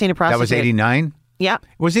 I'd never seen a prostitute. That was 89. Yeah.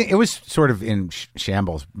 It was sort of in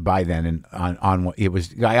shambles by then, and on it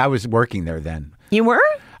was. I was working there then. You were?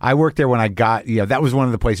 I worked there when I got. That was one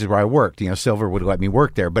of the places where I worked. Silver would let me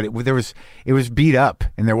work there, but it was beat up,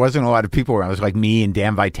 and there wasn't a lot of people around. It was like me and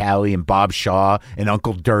Dan Vitale and Bob Shaw and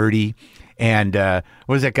Uncle Dirty, and what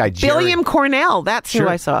was that guy? Billiam Cornell. That's who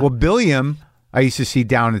I saw. Well, Billiam, I used to see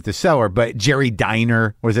down at the Cellar, but Jerry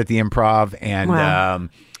Diner was at the Improv, and Wow.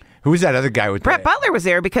 who was that other guy with Brett Butler was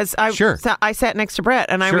there because I sat next to Brett,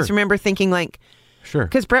 and I Sure. just remember thinking like, Sure.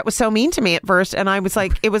 because Brett was so mean to me at first, and I was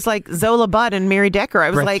like, it was like Zola Budd and Mary Decker.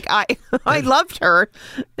 I was Brett- like, I loved her.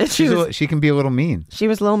 And she can be a little mean. she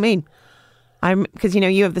was a little mean. Because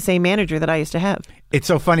you have the same manager that I used to have. It's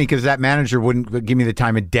so funny because that manager wouldn't give me the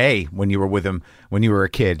time of day when you were with him when you were a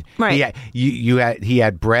kid. Right. He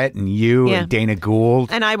had Brett and you Yeah. and Dana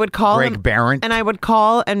Gould. And I would call Greg him, Barrett. and I would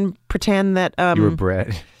call and pretend that You were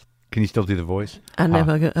Brett. Can you still do the voice? I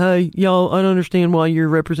never go, hey, y'all, I don't understand why you're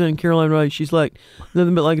representing Caroline Rice. She's like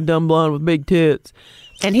nothing but like a dumb blonde with big tits.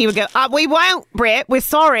 and he would go, we won't, Brett. We're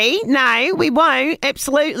sorry. No, we won't.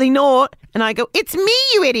 Absolutely not. And I go, it's me,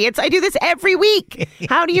 you idiots. I do this every week.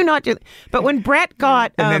 How do you not do it? But when Brett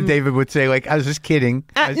got... And then David would say, like, I was just kidding.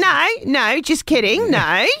 No, just kidding.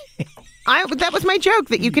 No. That was my joke,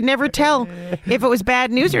 that you could never tell if it was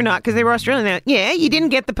bad news or not because they were Australian. They're like, yeah, you didn't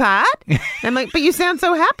get the part. I'm like, but you sound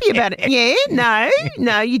so happy about it. Yeah,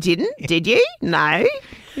 no, you didn't. Did you? No.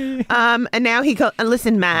 And now he calls,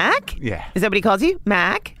 listen, Mac. Yeah. Is that what he calls you?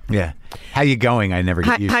 Mac? Yeah. How you going? I never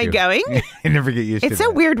get used to. How you going? I never get used to It's so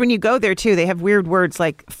that. weird when you go there, too. They have weird words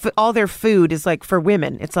like all their food is like for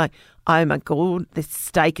women. It's like, oh my God, this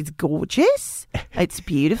steak is gorgeous. It's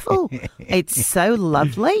beautiful. It's so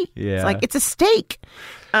lovely. Yeah. It's like, it's a steak.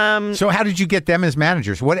 So how did you get them as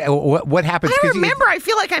managers? What happens? I 'Cause don't remember. I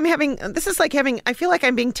feel like I feel like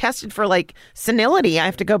I'm being tested for like senility. I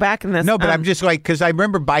have to go back in this. No, but I'm just like, because I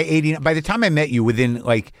remember by the time I met you, within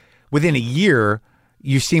a year,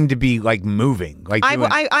 you seemed to be like moving. Like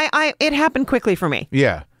it happened quickly for me.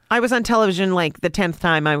 yeah. I was on television like the 10th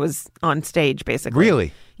time I was on stage, basically.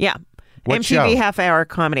 Really? Yeah. What MTV show? Half Hour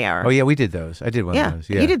Comedy Hour. Oh yeah, we did those. I did one of those.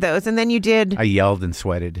 Yeah, You did those, and then you did. I yelled and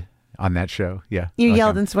sweated on that show. Yeah. You Like,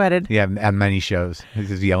 yelled and sweated. Yeah, on many shows.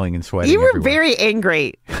 Just yelling and sweating. You were everywhere. very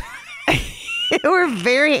angry. You were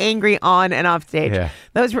very angry on and off stage. Yeah.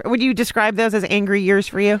 Would you describe those as angry years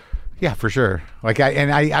for you? Yeah, for sure. Like I don't.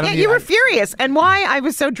 Yeah, you were furious. And why I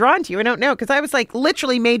was so drawn to you, I don't know. Because I was like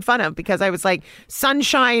literally made fun of because I was like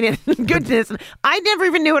sunshine and goodness. And I never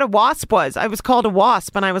even knew what a wasp was. I was called a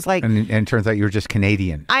wasp, and I was like, And it turns out you were just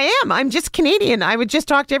Canadian. I am. I'm just Canadian. I would just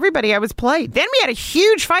talk to everybody. I was polite. Then we had a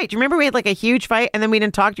huge fight. Do you remember we had like a huge fight, and then we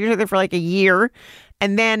didn't talk to each other for like a year,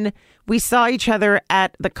 and then we saw each other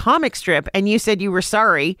at the comic strip, and you said you were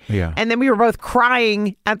sorry. Yeah. And then we were both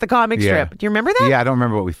crying at the comic Yeah. strip. Do you remember that? Yeah, I don't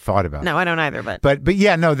remember what we thought about. No, I don't either. But But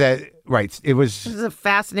yeah, no, that right. It was. this is a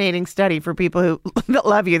fascinating study for people who that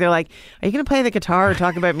love you. They're like, "Are you going to play the guitar or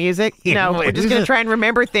talk about music?" No, we're just going to try and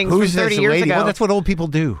remember things from 30 years lady? ago. Well, that's what old people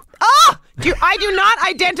do. I do not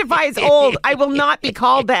identify as old. I will not be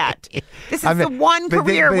called that. This is the one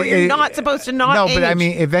career where you're not supposed to not age. but I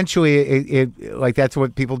mean, eventually, it like that's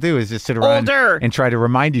what people do is just sit around Older. and try to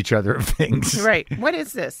remind each other of things. Right. What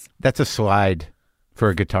is this? That's a slide for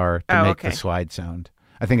a guitar to Oh, make okay. the slide sound.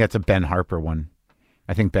 I think that's a Ben Harper one.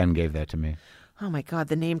 I think Ben gave that to me. Oh my God,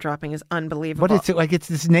 the name dropping is unbelievable. What is it like? It's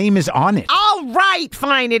this name is on it. All right,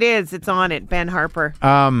 fine, it is. It's on it. Ben Harper.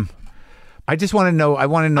 I just want to know. I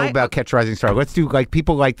want to know about Catch a Rising Star. Let's do like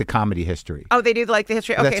people like the comedy history. Oh, they do like the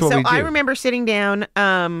history. Okay, That's what so we do. I remember sitting down.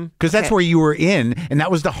 Because that's where you were in, and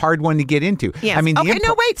that was the hard one to get into. Yes. I mean, the okay,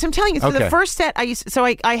 no, wait. So I'm telling you. So Okay. the first set,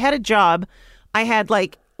 I had a job. I had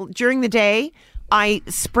like during the day, I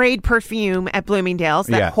sprayed perfume at Bloomingdale's.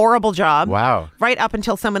 That Yeah. horrible job. Wow. Right up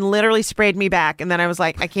until someone literally sprayed me back, and then I was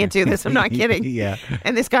like, I can't do this. I'm not kidding. Yeah.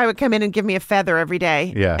 And this guy would come in and give me a feather every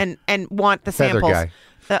day. Yeah. And want the Feather samples. guy.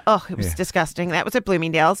 It was disgusting. That was at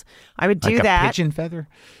Bloomingdale's. I would do like that. a pigeon feather.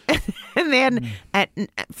 And then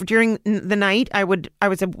during the night, I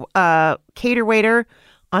was a cater waiter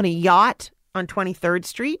on a yacht on 23rd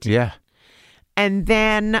Street. Yeah. And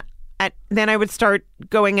then I would start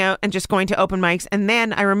going out and just going to open mics. And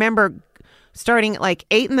then I remember starting at like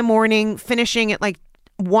 8 a.m, finishing at like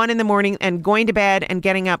 1 a.m, and going to bed and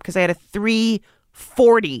getting up because I had a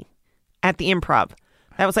 3:40 at the Improv.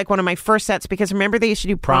 That was like one of my first sets because remember they used to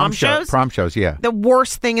do prom shows? Prom shows, yeah. The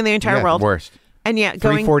worst thing in the entire world. Worst. And yeah,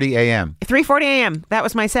 going 3:40 a.m. 3:40 a.m. That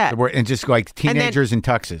was my set. And just like teenagers in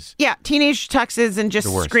tuxes. Yeah, teenage tuxes and just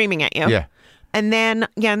The worst. screaming at you. Yeah. And then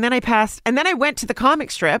I passed, and then I went to the comic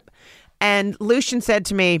strip, and Lucian said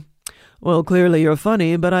to me, Well, clearly you're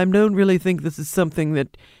funny, but I don't really think this is something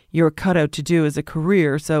that you're cut out to do as a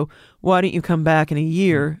career. So why don't you come back in a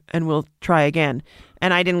year and we'll try again?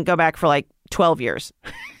 And I didn't go back for like 12 years.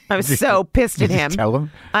 I was so pissed at Did you him. tell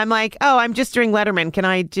him? I'm like, oh, I'm just doing Letterman. Can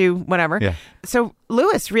I do whatever? Yeah. So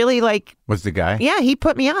Lewis really Was the guy? yeah, he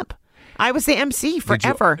put me up. I was the MC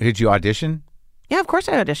forever. Did you audition? Yeah, of course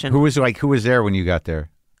I auditioned. Who was there when you got there?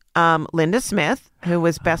 Linda Smith, who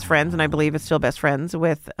was best friends, and I believe is still best friends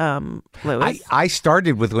with Lewis. I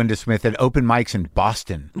started with Linda Smith at open mics in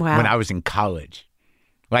Boston Wow. when I was in college.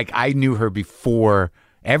 Like I knew her before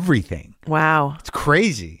everything. Wow, It's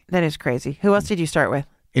crazy. that is crazy. Who else did you start with?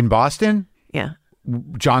 In Boston, Yeah.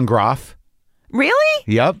 John Groff. Really?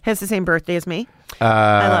 Yep. Has the same birthday as me.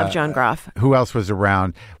 I love John Groff. Who else was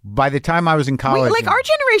around? By the time I was in college, Our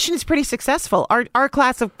generation is pretty successful. Our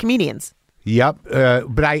class of comedians. Yep.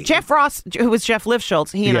 But I Jeff Ross, who was Jeff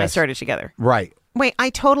Lifschultz, he and I Yes. started together. right. Wait, I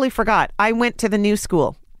totally forgot. I went to the New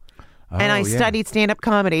School, and I Oh, yeah. studied stand-up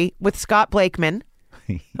comedy with Scott Blakeman,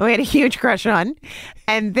 who I had a huge crush on.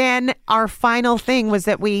 And then our final thing was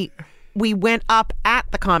that we went up at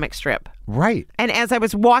the comic strip. Right. And as I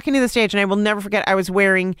was walking to the stage, and I will never forget, I was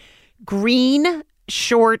wearing green,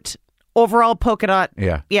 short, overall polka dot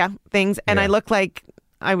things. And Yeah. I looked like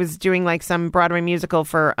I was doing like some Broadway musical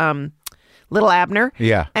for Little Abner.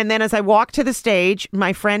 Yeah. And then as I walked to the stage,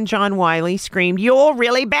 my friend John Wiley screamed, "You're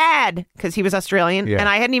really bad," because he was Australian. Yeah. And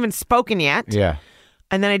I hadn't even spoken yet. Yeah.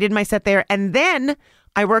 And then I did my set there. And then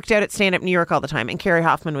I worked out at Stand Up New York all the time. And Kerry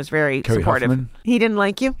Hoffman was very Kerry supportive. Hoffman? He didn't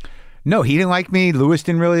like you? No, he didn't like me. Lewis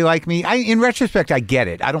didn't really like me. In retrospect, I get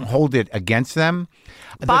it. I don't hold it against them.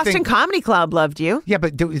 The Boston thing- Comedy Club loved you. Yeah,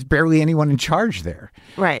 but there was barely anyone in charge there.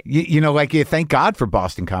 Right. Thank God for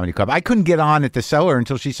Boston Comedy Club. I couldn't get on at the Cellar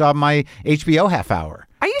until she saw my HBO half hour.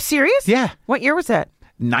 Are you serious? Yeah. What year was that?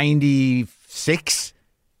 96.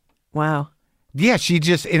 Wow. Yeah, she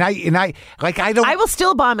just I don't. I will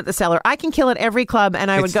still bomb at the Cellar. I can kill at every club, and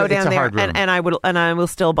I would go It's down a there, hard room. and I will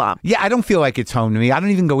still bomb. Yeah, I don't feel like it's home to me. I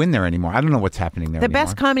don't even go in there anymore. I don't know what's happening there The anymore.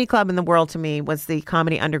 best comedy club in the world to me was the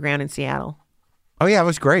Comedy Underground in Seattle. Oh yeah, it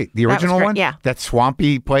was great. The was original great, one. yeah. That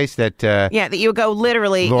swampy place that Yeah, that you would go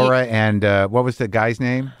literally. Laura and what was the guy's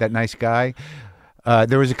name? That nice guy.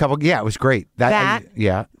 There was a couple. Yeah, it was great. That-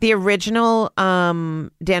 yeah, The original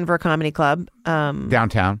Denver Comedy Club.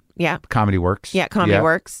 downtown Yeah. Comedy Works. Yeah, Comedy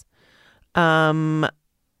Works.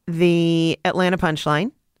 The Atlanta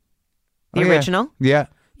Punchline. The Oh, yeah. original. Yeah,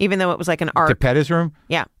 Even though it was like an art. DePetta's room.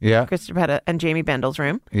 Yeah. Yeah, Chris DePetta and Jamie Bendel's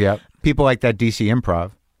room. yeah. People like that DC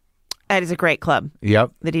Improv. That is a great club.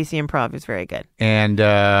 Yep. The DC Improv is very good. And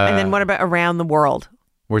And then what about around the world?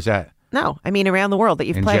 where's that No, I mean around the world that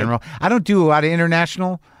you've in played. general? I don't do a lot of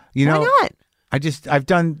international. You know, Why not?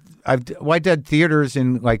 I did theaters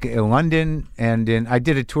in London and I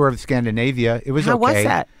did a tour of Scandinavia. It was How okay. was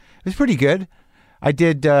that? It was pretty good. I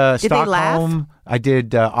did they laugh? Stockholm. I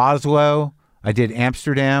did Oslo. I did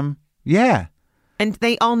Amsterdam. Yeah, And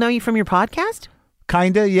they all know you from your podcast?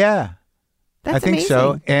 kinda. Yeah, That's I think amazing.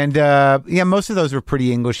 so. And most of those were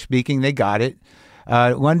pretty English speaking. They got it.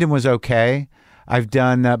 London was okay. I've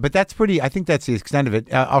done, but that's pretty. I think that's the extent of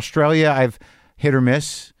it. Australia, I've hit or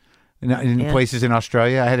miss. In Yeah. places in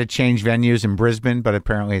Australia, I had to change venues in Brisbane, but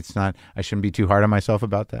apparently it's not. I shouldn't be too hard on myself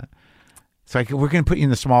about that. It's like we're going to put you in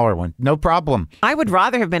the smaller one, no problem. I would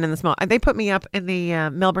rather have been in the small. They put me up in the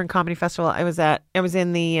Melbourne Comedy Festival. I was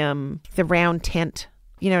in the round tent.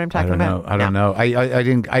 You know what I'm talking about? I don't know. I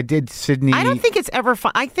didn't. I did Sydney. I don't think it's ever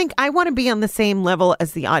fun. I think I want to be on the same level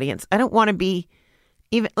as the audience. I don't want to be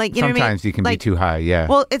even like you know what I mean? Sometimes you can be Like, too high. Yeah.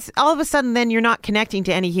 Well, it's all of a sudden then you're not connecting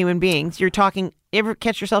to any human beings. You're talking. Ever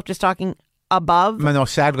catch yourself just talking above? No,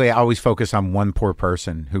 sadly, I always focus on one poor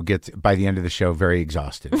person who gets by the end of the show very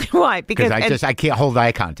exhausted. Why? Because and- I can't hold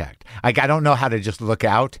eye contact. Like I don't know how to just look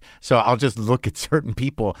out, so I'll just look at certain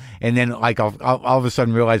people, and then I'll all of a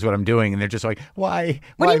sudden realize what I'm doing, and they're just like, "Why?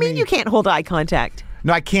 What do Why you mean me?" you can't hold eye contact?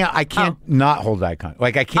 No, I can't not hold eye contact.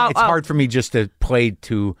 Like I can't. It's hard for me just to play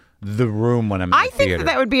to the room when I'm in I the think theater.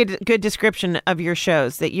 that would be a good description of your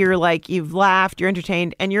shows. That you're like you've laughed, you're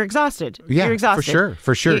entertained, and you're exhausted. Yeah, you're exhausted.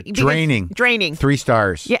 for sure. Because- Draining. 3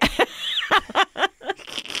 stars. Yeah.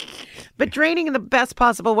 But draining in the best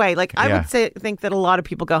possible way. Like I Yeah. would think that a lot of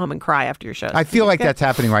people go home and cry after your shows. I feel like that's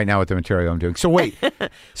happening right now with the material I'm doing. So wait.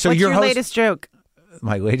 So What's your host, latest joke?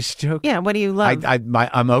 my latest joke? Yeah. What do you love?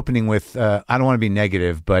 I'm opening with, I don't want to be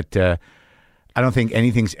negative, but I don't think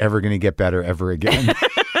anything's ever going to get better ever again.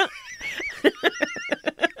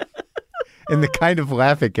 And the kind of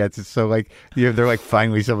laugh it gets, it's so like, they're like,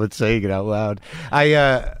 finally someone's saying it out loud.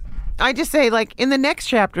 I just say, like, in the next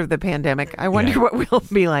chapter of the pandemic, I wonder what we'll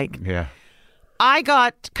be like. Yeah. I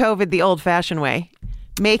got COVID the old-fashioned way,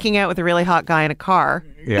 making out with a really hot guy in a car.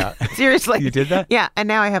 Yeah. Seriously. You did that? Yeah, and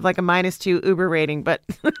now I have like a -2 Uber rating, but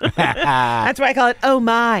that's why I call it, oh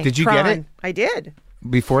my. Did you get crying. it? I did.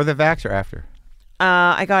 Before the vax or after?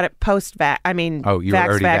 I got it post-vax. I mean, Oh, you were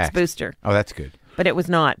already vax vaxxed. booster. Oh, that's good. But it was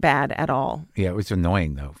not bad at all. Yeah, it was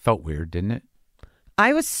annoying though. Felt weird, didn't it?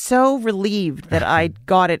 I was so relieved that I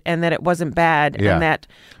got it and that it wasn't bad Yeah. and that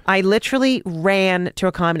I literally ran to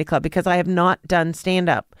a comedy club because I have not done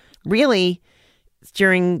stand-up really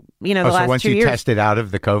during, the So last once 2 you years. tested out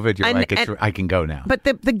of the COVID, you're And- like, and- I can go now. But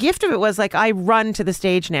the gift of it was like I run to the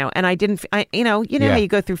stage now and I didn't, how you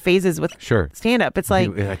go through phases with Sure. stand-up. It's like,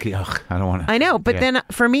 Ugh, I don't want to. I know, but then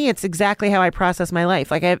for me, it's exactly how I process my life.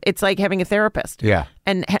 Like it's like having a therapist. Yeah.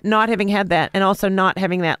 And not having had that, and also not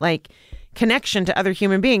having that like connection to other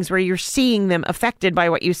human beings where you're seeing them affected by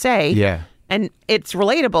what you say. Yeah. And it's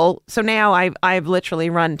relatable. So now I've literally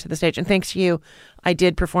run to the stage, and thanks to you, I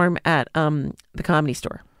did perform at the Comedy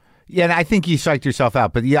Store. Yeah, and I think you psyched yourself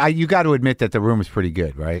out, but yeah, you got to admit that the room was pretty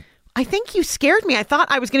good, right? I think you scared me. I thought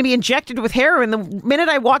I was going to be injected with heroin the minute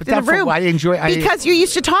I walked in the room. Because you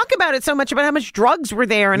used to talk about it so much, about how much drugs were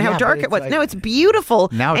there and how dark it was. No, it's beautiful.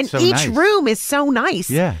 Now it's so each nice. room is so nice.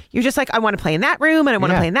 Yeah. You're just like, I want to play in that room and I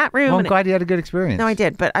want to play in that room. Well, I'm glad you had a good experience. No, I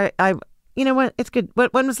did. But I you know what? It's good.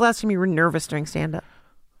 When was the last time you were nervous during stand-up?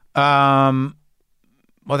 Well,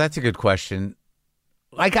 that's a good question.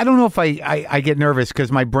 Like, I don't know if I get nervous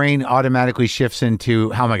because my brain automatically shifts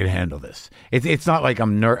into how am I going to handle this? It's not like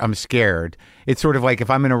I'm scared. It's sort of like if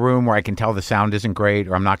I'm in a room where I can tell the sound isn't great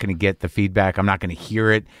or I'm not going to get the feedback, I'm not going to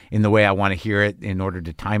hear it in the way I want to hear it in order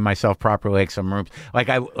to time myself properly. Like some rooms,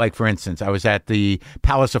 like for instance, I was at the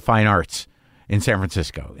Palace of Fine Arts in San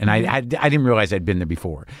Francisco, and I didn't realize I'd been there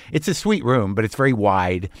before. It's a sweet room, but it's very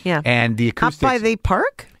wide. Yeah, and the acoustics up by the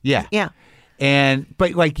park. Yeah, yeah.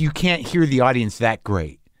 But like you can't hear the audience that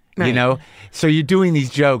great, right. You know? So you're doing these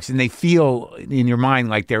jokes and they feel in your mind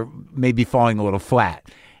like they're maybe falling a little flat.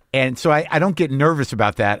 And so I don't get nervous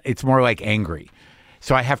about that. It's more like angry.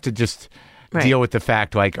 So I have to just deal with the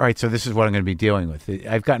fact like, all right, so this is what I'm going to be dealing with.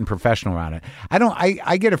 I've gotten professional around it.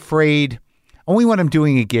 I get afraid only when I'm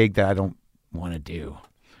doing a gig that I don't want to do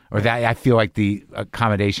or that I feel like the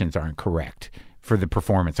accommodations aren't correct for the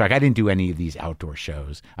performance. Like I didn't do any of these outdoor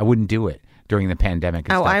shows. I wouldn't do it during the pandemic.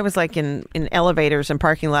 And stuff. I was like in elevators and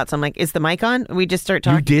parking lots. I'm like, is the mic on? We just start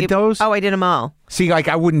talking. You did those? Oh, I did them all. See, like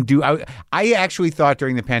I wouldn't do. I actually thought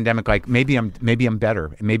during the pandemic, like maybe I'm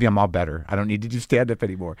better. Maybe I'm all better. I don't need to do stand up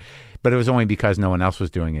anymore. But it was only because no one else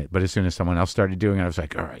was doing it. But as soon as someone else started doing it, I was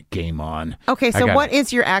like, all right, game on. Okay, so what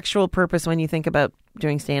is your actual purpose when you think about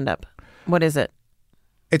doing stand up? What is it?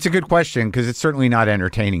 It's a good question because it's certainly not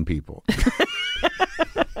entertaining people.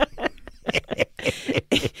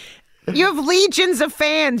 You have legions of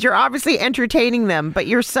fans. You're obviously entertaining them, but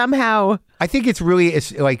you're somehow... I think it's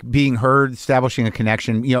like being heard, establishing a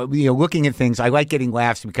connection, you know, looking at things. I like getting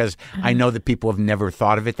laughs because I know that people have never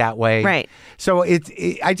thought of it that way. Right. So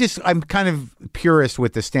I'm kind of purist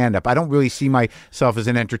with the stand-up. I don't really see myself as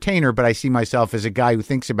an entertainer, but I see myself as a guy who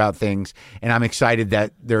thinks about things, and I'm excited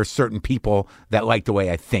that there are certain people that like the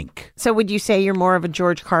way I think. So would you say you're more of a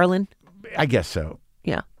George Carlin? I guess so.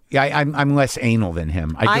 Yeah. Yeah, I'm less anal than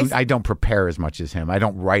him. I don't prepare as much as him. I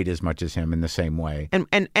don't write as much as him in the same way.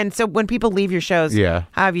 And so when people leave your shows, how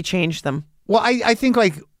have you changed them? Well, I think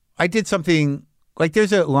like I did something like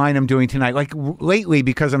there's a line I'm doing tonight. Like lately,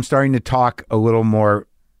 because I'm starting to talk a little more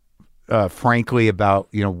frankly about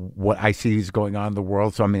what I see is going on in the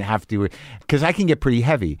world. So I'm going to have to, because I can get pretty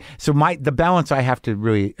heavy. So the balance I have to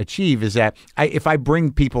really achieve is that if I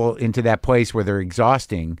bring people into that place where they're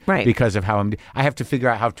exhausting because of how I have to figure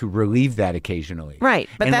out how to relieve that occasionally. Right.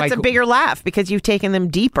 But and that's a bigger laugh because you've taken them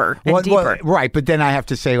deeper and deeper. Well, right. But then I have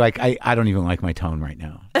to say like, I don't even like my tone right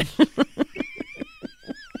now.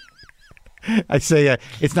 I say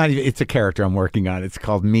it's a character I'm working on. It's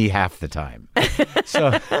called me half the time.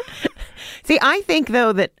 So, see, I think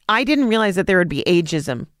though that I didn't realize that there would be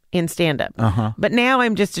ageism in stand-up. But now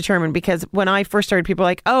I'm just determined because when I first started, people were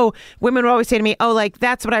like, oh, women would always say to me, oh, like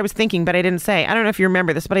that's what I was thinking, but I didn't say. I don't know if you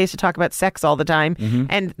remember this, but I used to talk about sex all the time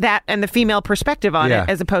and the female perspective on it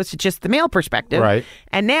as opposed to just the male perspective. Right.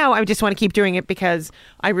 And now I just want to keep doing it because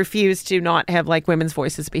I refuse to not have like women's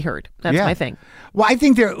voices be heard. That's my thing. Well, I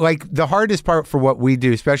think they're like the hardest part for what we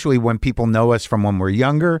do, especially when people know us from when we're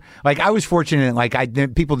younger. Like I was fortunate, like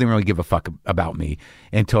people didn't really give a fuck about me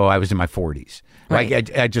until I was in my 40s. Right.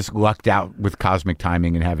 Like I just lucked out with cosmic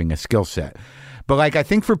timing and having a skill set. But like I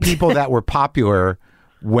think for people that were popular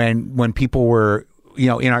when people were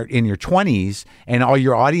in your 20s and all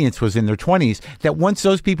your audience was in their 20s, that once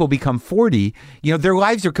those people become 40, their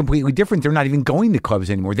lives are completely different. They're not even going to clubs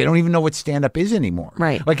anymore. They don't even know what stand-up is anymore.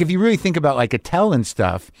 Right. Like if you really think about like Attell and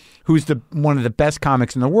stuff, who's one of the best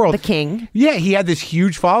comics in the world. The king. Yeah, he had this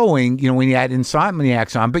huge following, when he had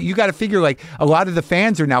Insomniacs on. But you got to figure like a lot of the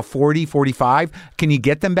fans are now 40, 45. Can you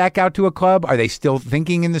get them back out to a club? Are they still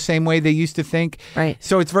thinking in the same way they used to think? Right.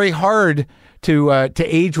 So it's very hard to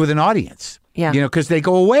age with an audience. Yeah. Because they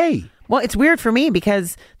go away. Well, it's weird for me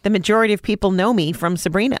because the majority of people know me from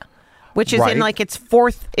Sabrina, which is in like its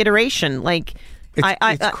fourth iteration. Like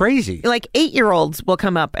it's crazy. Like 8-year-olds will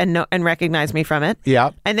come up and recognize me from it.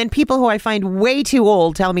 Yeah. And then people who I find way too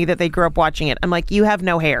old tell me that they grew up watching it. I'm like, you have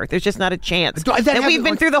no hair. There's just not a chance. And we've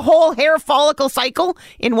been through the whole hair follicle cycle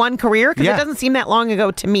in one career because it doesn't seem that long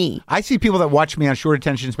ago to me. I see people that watch me on short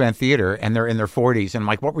attention span theater and they're in their 40s and I'm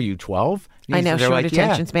like, what were you, 12? I know, short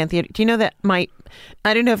attention span theater. Do you know that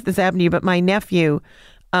I don't know if this happened to you, but my nephew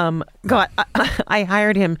I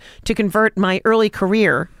hired him to convert my early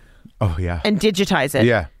career. Oh, yeah. And digitize it.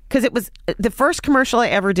 Yeah. Because it was the first commercial I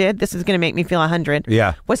ever did. This is going to make me feel 100.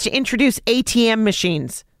 Yeah. Was to introduce ATM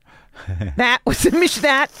machines. That was a mission.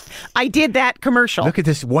 That I did that commercial. Look at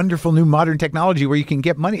this wonderful new modern technology where you can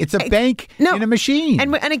get money. It's a bank in a machine.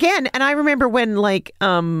 And again, and I remember when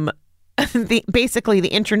basically the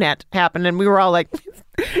internet happened, and we were all like, "It's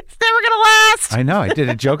never gonna last." I know. I did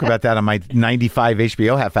a joke about that on my 95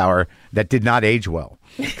 HBO half hour that did not age well.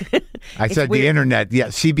 I said weird. the internet. Yeah,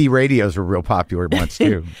 CB radios were real popular once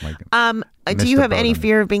too. Do you have any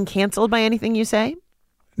fear of being canceled by anything you say?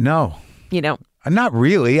 No. You don't. Not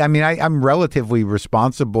really. I mean, I'm relatively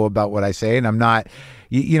responsible about what I say, and I'm not.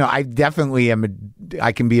 I definitely am.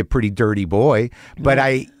 I can be a pretty dirty boy, but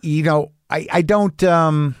I don't.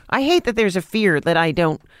 I hate that there's a fear that I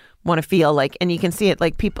don't want to feel like, and you can see it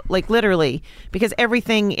like people, like literally, because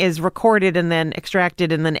everything is recorded and then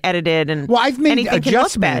extracted and then edited, and well, I've made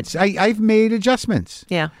adjustments. I've made adjustments.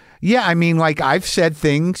 Yeah. Yeah. I mean, like I've said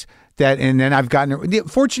things that, and then I've gotten.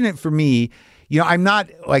 Fortunate for me. I'm not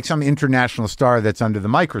like some international star that's under the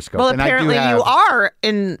microscope. Well, and apparently you are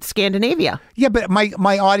in Scandinavia. Yeah, but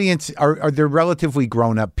my audience are they're relatively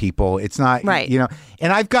grown up people. It's not right.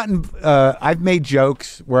 And I've made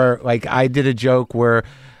jokes where like I did a joke where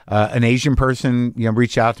an Asian person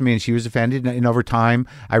reached out to me and she was offended, and over time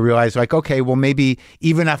I realized like, okay, well maybe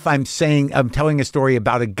even if I'm telling a story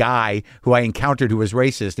about a guy who I encountered who was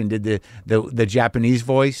racist and did the Japanese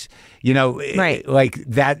voice, right. like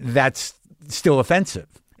that's still offensive,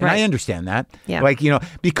 and right. I understand that. Yeah. Like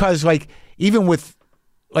because like even with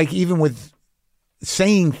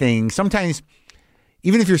saying things, sometimes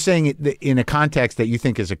even if you're saying it in a context that you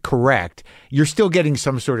think is correct, you're still getting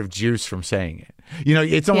some sort of juice from saying it.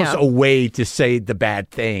 It's almost a way to say the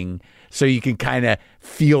bad thing, so you can kind of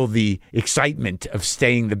feel the excitement of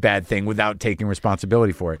saying the bad thing without taking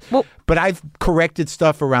responsibility for it. Well, but I've corrected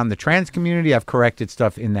stuff around the trans community. I've corrected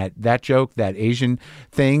stuff in that joke, that Asian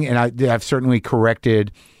thing. And I've certainly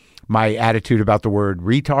corrected my attitude about the word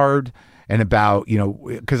retard and about,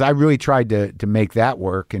 because I really tried to make that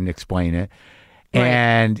work and explain it. Right.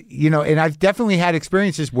 And, and I've definitely had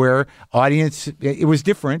experiences where audience, it was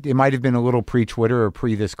different. It might have been a little pre-Twitter or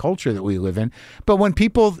pre-this culture that we live in. But when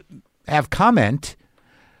people have comment,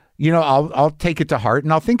 I'll take it to heart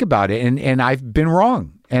and I'll think about it. And I've been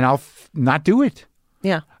wrong and I'll not do it.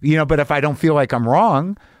 Yeah. But if I don't feel like I'm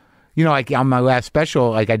wrong, like on my last special,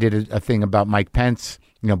 like I did a thing about Mike Pence,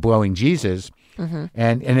 blowing Jesus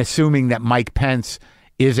and assuming that Mike Pence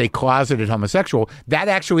is a closeted homosexual. That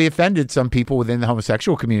actually offended some people within the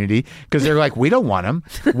homosexual community because they're like, we don't want him.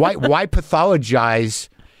 Why pathologize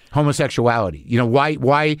homosexuality?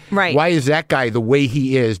 Why is that guy the way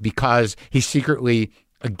he is because he's secretly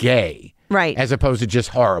a gay, right? As opposed to just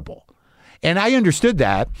horrible. And I understood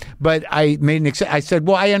that, but I made I said,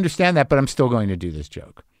 well, I understand that, but I'm still going to do this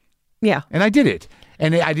joke. Yeah, and I did it,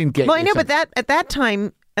 and I didn't get. Well, I know, but at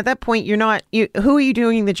that point, you're not. Who are you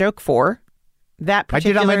doing the joke for? That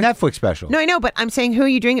particular... I did on my Netflix special. No, I know, but I'm saying, who are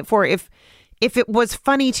you doing it for? If it was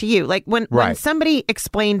funny to you, like when somebody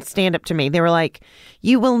explained stand up to me, they were like,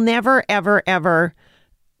 "You will never, ever, ever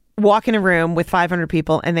walk in a room with 500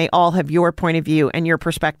 people and they all have your point of view and your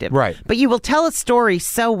perspective, right? But you will tell a story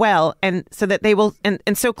so well and so that they will and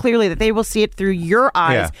so clearly that they will see it through your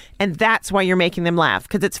eyes, and that's why you're making them laugh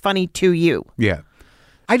because it's funny to you." Yeah.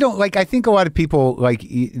 I think a lot of people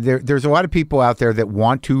there's a lot of people out there that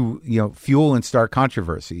want to, fuel and start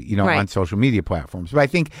controversy, right. on social media platforms. But I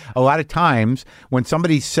think a lot of times when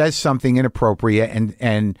somebody says something inappropriate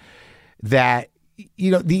and that,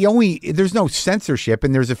 there's no censorship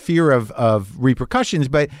and there's a fear of repercussions,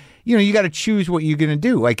 but you got to choose what you're going to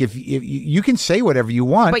do. Like if you can say whatever you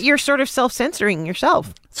want, but you're sort of self-censoring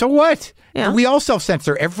yourself. So what? Yeah. We all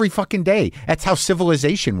self-censor every fucking day. That's how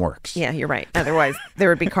civilization works. Yeah, you're right. Otherwise, there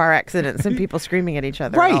would be car accidents and people screaming at each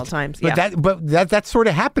other right. at all times. Yeah. But that's sort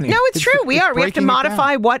of happening. No, it's true. We have to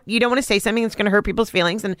modify what you don't want to say something that's going to hurt people's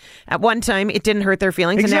feelings. And at one time, it didn't hurt their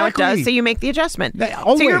feelings, exactly. and now it does. So you make the adjustment.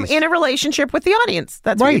 Always. So you're in a relationship with the audience.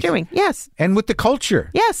 That's right. what you're doing. Yes. And with the culture.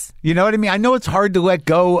 Yes. You know what I mean? I know it's hard to let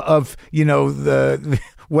go of, the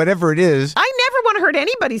whatever it is. I never want to hurt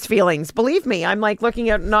anybody's feelings. Believe me. I'm like looking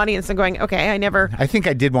at an audience and going, okay, I think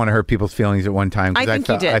I did want to hurt people's feelings at one time. I think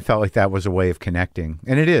you did. I felt like that was a way of connecting.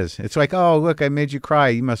 And it is. It's like, oh, look, I made you cry.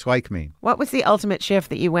 You must like me. What was the ultimate shift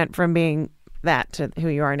that you went from being that to who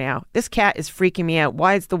you are now? This cat is freaking me out.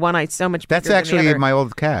 Why is the one eye so much bigger That's actually than the other? My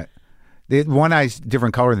old cat. The one eye's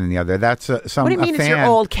different color than the other. That's What do you mean it's your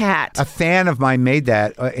old cat? A fan of mine made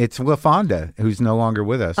that. It's LaFonda, who's no longer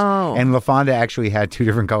with us. Oh. And LaFonda actually had two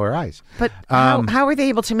different color eyes. But how are they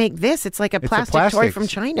able to make this? It's like a plastic toy from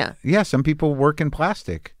China. Yeah, some people work in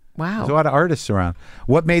plastic. Wow. There's a lot of artists around.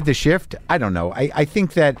 What made the shift? I don't know. I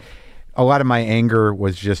think that a lot of my anger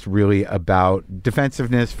was just really about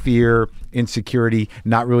defensiveness, fear, insecurity,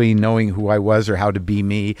 not really knowing who I was or how to be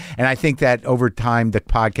me. And I think that over time, the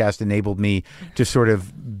podcast enabled me to sort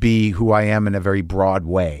of be who I am in a very broad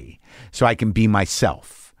way, so I can be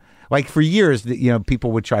myself. Like for years,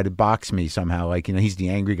 people would try to box me somehow. Like, he's the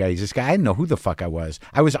angry guy. He's this guy. I didn't know who the fuck I was.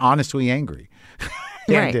 I was honestly angry.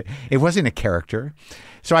 And Right. it wasn't a character.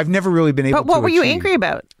 So I've never really been able to But what were you achieve. angry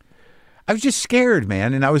about? I was just scared,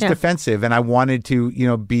 man, and I was defensive, and I wanted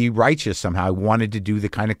to, be righteous somehow. I wanted to do the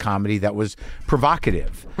kind of comedy that was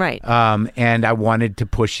provocative, Right. And I wanted to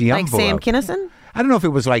push the Like envelope. Sam Kinison? I don't know if it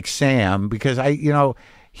was like Sam because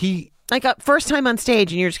he Like first time on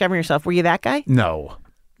stage and you're discovering yourself. Were you that guy? no.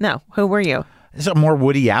 No. Who were you? So more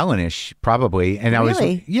Woody Allen-ish, probably, and I was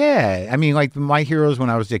Really? I mean, like my heroes when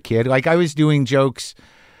I was a kid. Like I was doing jokes.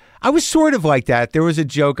 I was sort of like that. There was a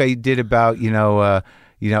joke I did about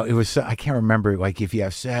it was, I can't remember, like, if you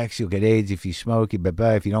have sex, you'll get AIDS. If you smoke,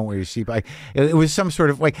 if you don't wear your seatbelt. It was some sort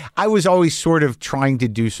of, like, I was always sort of trying to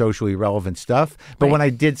do socially relevant stuff. But Right. when I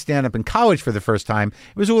did stand up in college for the first time,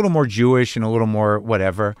 it was a little more Jewish and a little more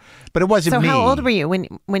whatever. But it wasn't So me. how old were you when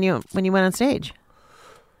you went on stage?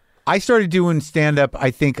 I started doing stand-up,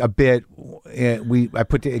 I think, a bit. I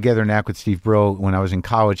put together an act with Steve Brill when I was in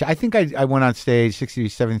college. I think I went on stage 63,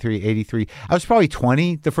 73, 83. I was probably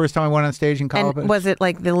 20 the first time I went on stage in college. And was it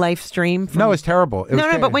like the live stream? No, it was terrible. It was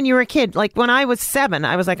No, ter- but when you were a kid, like when I was 7,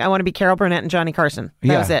 I was like, I want to be Carol Burnett and Johnny Carson.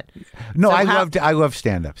 That was it. No, So I love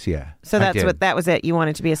stand-ups, yeah. So I did. that was it. You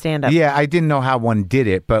wanted to be a stand-up. Yeah, I didn't know how one did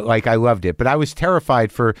it, but like I loved it. But I was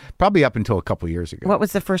terrified for probably up until a couple years ago. What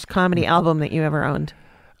was the first comedy album that you ever owned?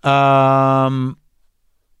 I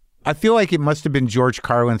feel like it must have been George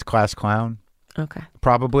Carlin's Class Clown, Okay.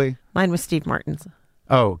 probably. Mine was Steve Martin's.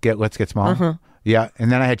 Oh, Let's Get Small. Yeah,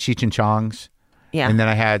 and then I had Cheech and Chong's. Yeah. And then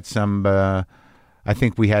I had some. I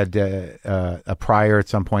think we had a Pryor at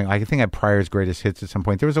some point. I think I had Pryor's Greatest Hits at some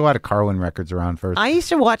point. There was a lot of Carlin records around first. I used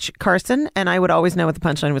to watch Carson, and I would always know what the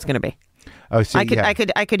punchline was going to be. Oh, see,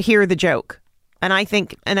 I could hear the joke, and I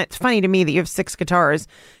think, and it's funny to me that you have 6 guitars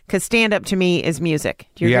because stand-up to me is music.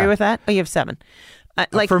 Do you Yeah. agree with that? Oh, you have 7.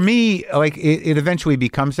 Like for me, like it eventually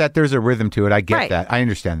becomes that. There's a rhythm to it. I get Right. that. I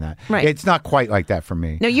understand that. Right. It's not quite like that for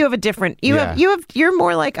me. no, you have a different. Yeah. You're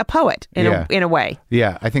more like a poet Yeah. in a way.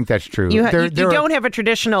 Yeah, I think that's true. You There don't have a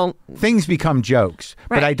traditional. things become jokes,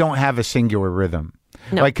 but Right. I don't have a singular rhythm.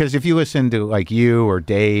 No. Like, because if you listen to like you or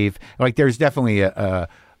Dave, like there's definitely a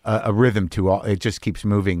rhythm to all. It just keeps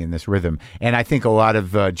moving in this rhythm, and I think a lot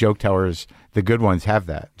of joke tellers, the good ones, have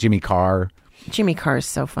that. Jimmy Carr. Jimmy Carr is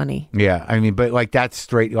so funny. Yeah, I mean, but like that's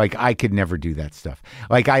straight. Like I could never do that stuff.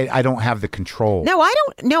 Like I don't have the control. No, I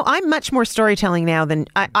don't. No, I'm much more storytelling now than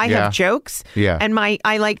I Yeah. have jokes. Yeah. And I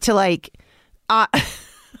like to like,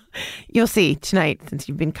 you'll see tonight since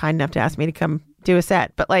you've been kind enough to ask me to come do a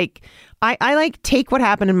set. But like, I like take what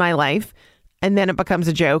happened in my life and then it becomes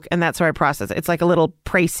a joke and that's how I process it. It's like a little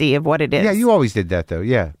précis of what it is. Yeah, you always did that though.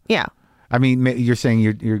 Yeah. Yeah. I mean, you're saying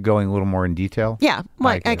you're going a little more in detail. Yeah.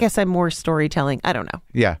 Well, get I it. guess I'm more storytelling. I don't know.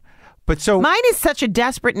 Yeah. But so Mine is such a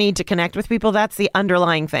desperate need to connect with people. That's the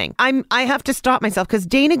underlying thing. I have to stop myself because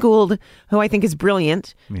Dana Gould, who I think is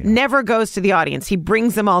brilliant, never goes to the audience. He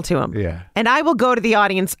brings them all to him. Yeah. And I will go to the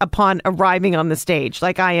audience upon arriving on the stage.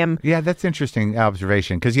 Like I am. Yeah, that's interesting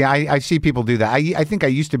observation. Because I see people do that. I think I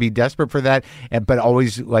used to be desperate for that, but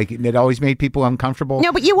always like it always made people uncomfortable.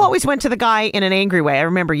 No, but you always went to the guy in an angry way. I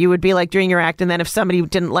remember you would be like doing your act, and then if somebody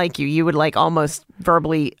didn't like you, you would like almost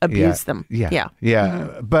verbally abuse them. Yeah.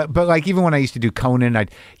 Mm-hmm. But like even when I used to do Conan,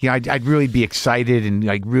 I'd really be excited and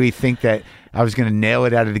like really think that I was going to nail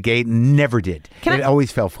it out of the gate, and never did. It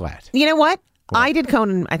always fell flat. You know what? I did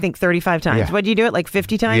Conan, I think, 35 times. Yeah. What did you do it? Like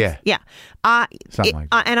 50 times? Yeah. Something like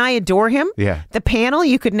that. And I adore him. Yeah. The panel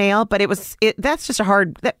you could nail, but that's just a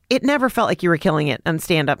hard, it never felt like you were killing it on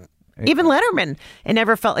stand-up. Even Letterman, it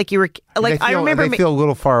never felt like you were, like, I remember. They feel a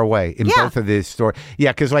little far away in Yeah. both of these stories.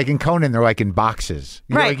 Yeah, because like in Conan, they're like in boxes.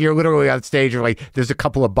 Right. Like you're literally on stage, or like there's a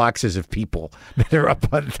couple of boxes of people that are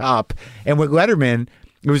up on top. And with Letterman,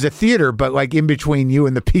 it was a theater, but like in between you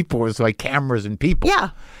and the people was like cameras and people. Yeah.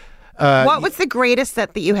 What was the greatest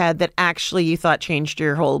set that you had that actually you thought changed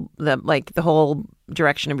your the whole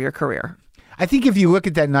direction of your career? I think if you look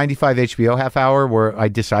at that 95 HBO half hour where I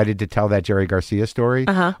decided to tell that Jerry Garcia story,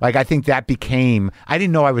 like I think that became, I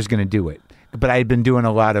didn't know I was going to do it, but I had been doing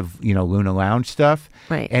a lot of, Luna Lounge stuff.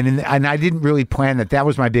 Right. And I didn't really plan that. That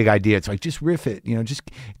was my big idea. It's like, just riff it, you don't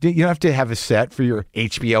have to have a set for your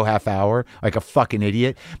HBO half hour like a fucking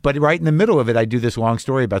idiot. But right in the middle of it, I do this long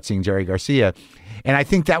story about seeing Jerry Garcia. And I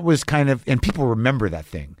think that was kind of, and people remember that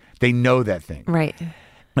thing. They know that thing. Right.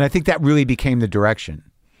 And I think that really became the direction.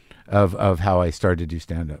 of how I started to do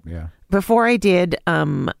stand up. Yeah. Before I did,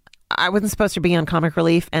 I wasn't supposed to be on Comic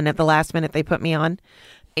Relief, and at the last minute they put me on.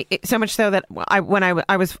 So much so that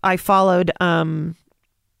I followed.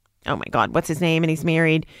 Oh my God, what's his name? And he's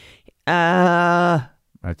married.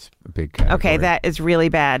 That's a big category. Okay, that is really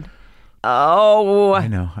bad. Oh, I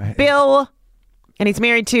know. Bill, and he's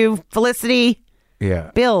married to Felicity.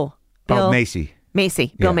 Yeah. Bill. Macy.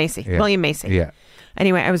 Macy. Bill Macy. Yeah. William Macy. Yeah.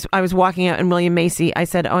 Anyway, I was walking out, and William Macy, I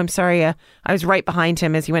said, "Oh, I'm sorry." I was right behind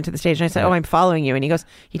him as he went to the stage, and I said, "Oh, I'm following you." And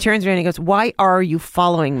he turns around and he goes, "Why are you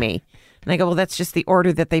following me?" And I go, "Well, that's just the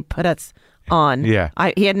order that they put us on." Yeah.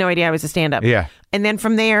 He had no idea I was a stand-up. Yeah. And then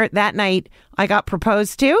from there, that night, I got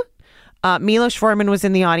proposed to. Milos Forman was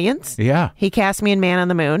in the audience. Yeah. He cast me in Man on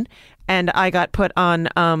the Moon, and I got put on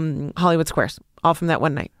Hollywood Squares, all from that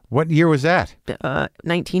one night. What year was that?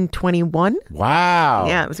 1921. Wow.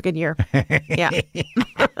 Yeah, it was a good year. Yeah.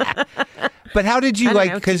 But how did you I don't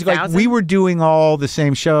know, because 2000? we were doing all the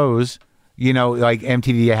same shows, like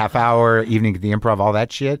MTV Half Hour, Evening at the Improv, all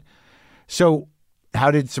that shit. So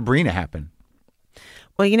how did Sabrina happen?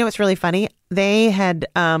 Well, what's really funny? They had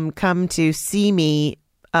come to see me,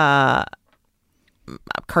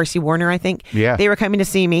 Carsey Warner, I think. Yeah. They were coming to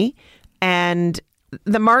see me, and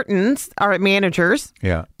the Martins, our managers,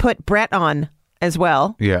 Yeah. put Brett on as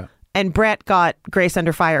well. Yeah. And Brett got Grace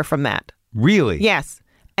Under Fire from that. Really? Yes.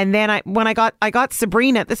 And then when I got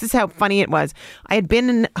Sabrina, this is how funny it was. I had been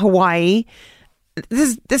in Hawaii.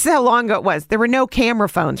 This is how long ago it was. There were no camera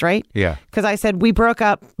phones, right? Yeah. Because I said we broke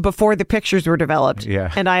up before the pictures were developed.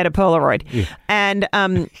 Yeah. And I had a Polaroid. Yeah.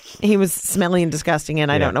 And he was smelly and disgusting, and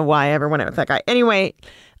I don't know why I ever went out with that guy. Anyway,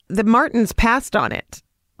 the Martins passed on it.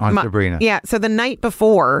 On Sabrina. Yeah. So the night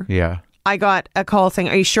before, Yeah. I got a call saying,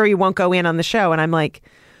 "Are you sure you won't go in on the show?" And I'm like,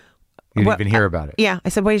 You didn't What- even hear about it. yeah. I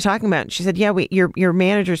said, "What are you talking about?" And she said, "Yeah, your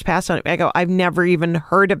manager's passed on it." I go, "I've never even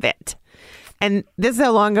heard of it." And this is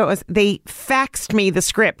how long ago it was. They faxed me the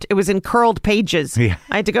script. It was in curled pages. Yeah.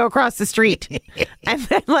 I had to go across the street and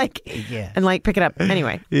then pick it up.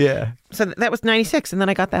 Anyway, Yeah. so that was 96, and then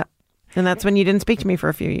I got that. And that's when you didn't speak to me for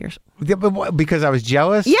a few years. Yeah, but because I was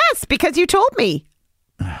jealous? Yes, because you told me.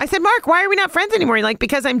 I said, "Mark, why are we not friends anymore?" You're like,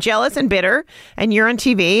 "Because I'm jealous and bitter, and you're on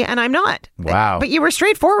TV, and I'm not." Wow. But you were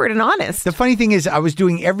straightforward and honest, The funny thing is, I was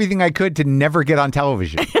doing everything I could to never get on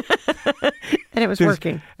television. and it was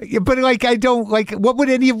working. Yeah, but I don't what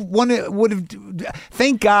would anyone would have?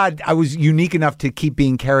 Thank God I was unique enough to keep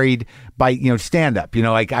being carried by stand up.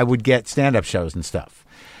 I would get stand up shows and stuff.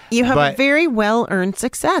 You have a But- very well-earned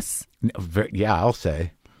success. Yeah, I'll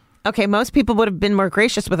say. Okay, most people would have been more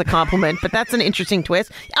gracious with a compliment, but that's an interesting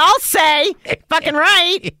twist. I'll say, fucking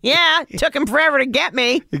right. Yeah, took him forever to get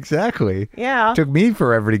me. Exactly. Yeah. Took me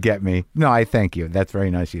forever to get me. No, I thank you. That's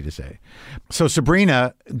very nice of you to say. So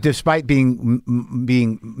Sabrina, despite being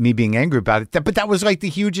angry about it, but that was like the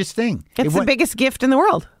hugest thing. It's the biggest gift in the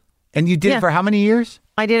world. And you did Yeah. it for how many years?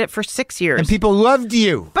 I did it for 6 years. And people loved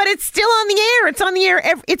you. But it's still on the air. It's on the air.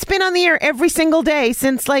 It's been on the air every single day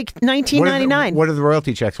since like 1999. What are the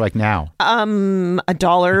royalty checks like now?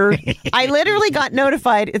 $1. I literally got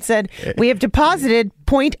notified. It said, "We have deposited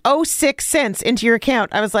 0.06 cents into your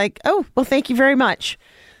account." I was like, "Oh, well, thank you very much.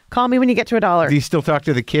 Call me when you get to $1." Do you still talk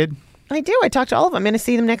to the kid? I do. I talked to all of them. I'm going to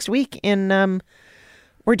see them next week.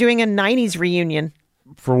 We're doing a 90s reunion.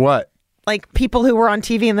 For what? Like people who were on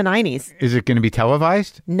TV in the 90s. Is it going to be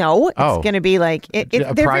televised? No, it's Oh. going to be like A they're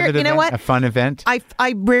private very, you know event? what? A fun event? I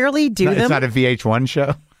rarely do It's them. not a VH1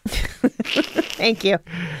 show? Thank you.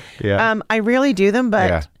 Yeah. I rarely do them, but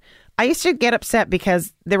Yeah. I used to get upset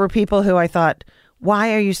because there were people who I thought,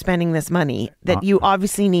 "Why are you spending this money that you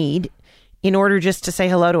obviously need in order just to say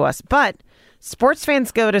hello to us?" But sports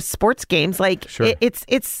fans go to sports games. Like Sure.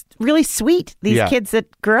 it's really sweet. These Yeah. kids that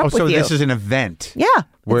grew up Oh, with so you. this is an event. Yeah,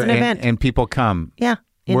 it's an event. And people come. Yeah.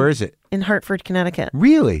 Where is it? In Hartford, Connecticut.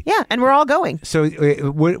 Really? Yeah, and we're all going. So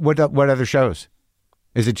what other shows?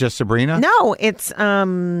 Is it just Sabrina? No, it's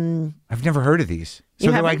I've never heard of these. So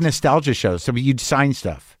You they're like haven't? nostalgia shows. So you'd sign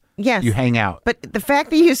stuff. yes. You hang out. But the fact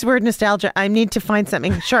that you use the word nostalgia, I need to find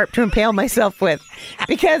something sharp to impale myself with.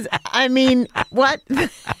 Because, I mean, what?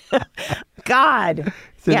 God.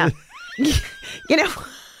 Yeah.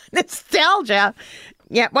 Nostalgia.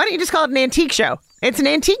 Yeah, why don't you just call it an antique show? It's an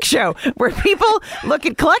antique show where people look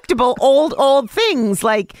at collectible old things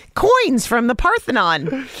like coins from the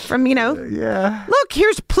Parthenon. From, Yeah. look,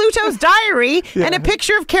 here's Pluto's diary and a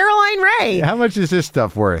picture of Caroline Ray. How much is this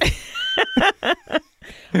stuff worth?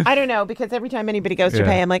 I don't know, because every time anybody goes to Yeah.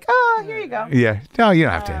 pay, I'm like, "Oh, here you go." Yeah. No, you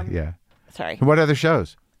don't have to. Yeah. Sorry. What other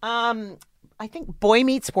shows? I think Boy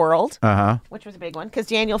Meets World, which was a big one, because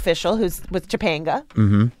Daniel Fishel, who's with Topanga,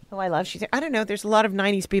 who I love, she's there. I don't know, there's a lot of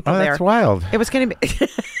 90s people there. That's wild. It was going to be...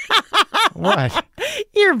 What?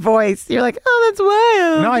 Your voice. You're like, oh, that's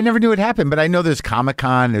wild. No, I never knew it happened, but I know there's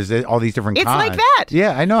Comic-Con, there's all these different It's cons. like that.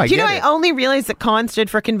 Yeah, I know. I Do you get know, it. I only realized that con stood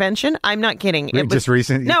for convention. I'm not kidding. It was Just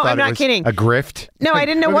recent? You No, thought I'm it not was kidding. A grift? No, I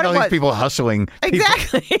didn't know Look what at it all was. these people hustling.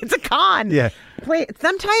 Exactly. It's a con. Yeah. Wait,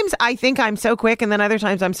 sometimes I think I'm so quick, and then other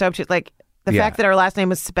times I'm so obtuse. Like the Yeah. fact that our last name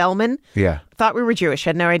was Spellman. Yeah. Thought we were Jewish.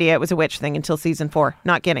 Had no idea it was a witch thing until season 4.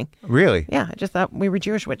 Not kidding. Really? Yeah, I just thought we were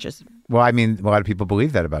Jewish witches. Well, I mean, a lot of people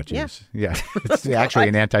believe that about Yeah. Jews. Yeah. It's actually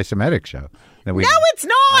an anti-Semitic show. No, it's I'm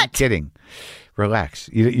not. kidding. Relax.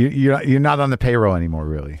 You're not on the payroll anymore,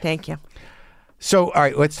 really. Thank you. So, all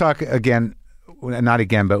right, let's talk again. Not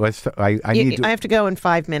again, but let's. I need to. I have to go in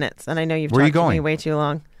 5 minutes, and I know you've Where are you talked to me going? way too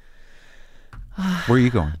long. Where are you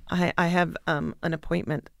going? I have an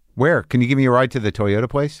appointment. Where? Can you give me a ride to the Toyota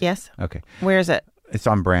place? Yes. Okay. Where is it? It's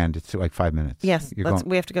on brand. It's like 5 minutes. Yes. You're going.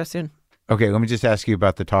 We have to go soon. Okay, let me just ask you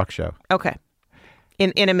about the talk show. Okay.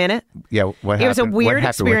 In a minute. Yeah, what happened? It was a weird what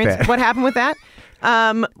happened with experience. that? What happened with that?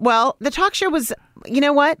 Well, the talk show was, you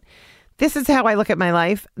know what? This is how I look at my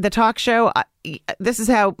life. The talk show, this is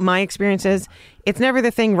how my experience is. It's never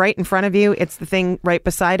the thing right in front of you. It's the thing right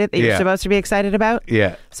beside it that you're Yeah. supposed to be excited about.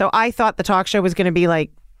 Yeah. So I thought the talk show was going to be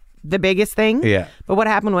like the biggest thing. Yeah. But what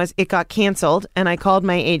happened was it got canceled, and I called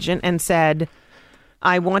my agent and said,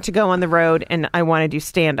 I want to go on the road and I want to do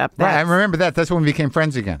stand-up. Right, I remember that. That's when we became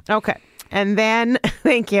friends again. Okay. And then,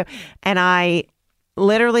 thank you. And I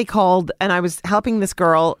literally called, and I was helping this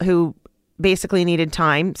girl who basically needed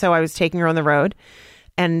time. So I was taking her on the road.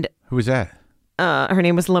 And Who was that? her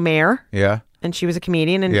name was Lemaire. Yeah. And she was a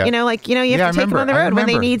comedian. And, Yeah. you have Yeah, to take them on the I road when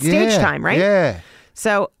they remember. need stage time, right? Yeah.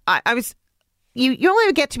 So I was, you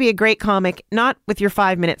only get to be a great comic, not with your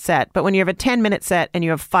 5-minute set, but when you have a 10-minute set and you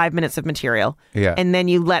have 5 minutes of material. Yeah. And then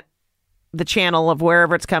you let the channel of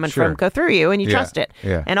wherever it's coming Sure. from go through you and you Yeah. trust it.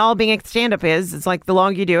 Yeah. And all being a stand-up it's like the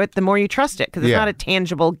longer you do it, the more you trust it because it's Yeah. not a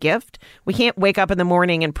tangible gift. We can't wake up in the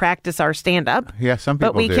morning and practice our stand-up. Yeah, some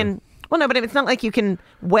people But we do. can, well, no, but it's not like you can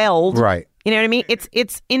weld. Right. You know what I mean?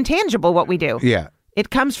 It's intangible what we do. Yeah. It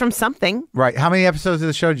comes from something. Right. How many episodes of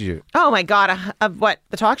the show did you do? Oh my God. Of what?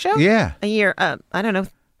 The talk show? Yeah. A year. I don't know.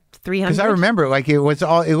 300. Because I remember, like, it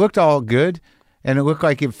looked all good, and it looked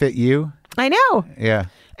like it fit you. I know. Yeah.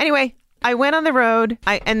 Anyway, I went on the road.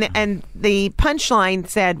 And the punchline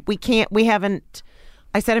said, we haven't.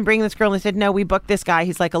 I said, I'm bringing this girl. And they said, no, we booked this guy.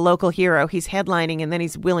 He's like a local hero. He's headlining, and then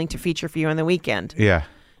he's willing to feature for you on the weekend. Yeah.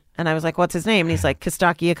 And I was like, what's his name? And he's like,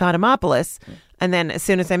 Kostaki Economopoulos. And then as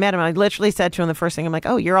soon as I met him, I literally said to him the first thing, I'm like,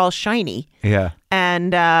 oh, you're all shiny. Yeah.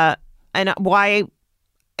 And why,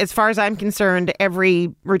 as far as I'm concerned,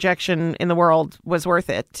 every rejection in the world was worth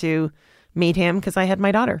it to meet him because I had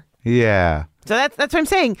my daughter. Yeah. So that's what I'm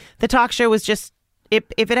saying. The talk show was just, if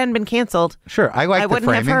it hadn't been canceled, Sure. I like I the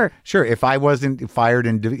wouldn't have framing. her. Sure. If I wasn't fired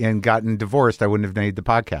and gotten divorced, I wouldn't have made the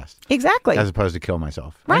podcast exactly. as opposed to kill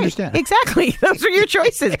myself. I Right. understand. Exactly. Those are your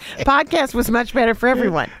choices. Podcast was much better for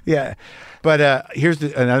everyone. Yeah. But here's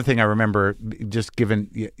another thing I remember, just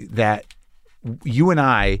given that you and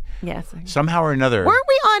I, Yes. somehow or another. Weren't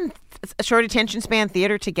we on a short attention span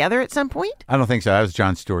theater together at some point? I don't think so. I was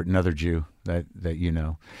Jon Stewart, another Jew that you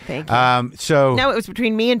know. Thank you. So No, it was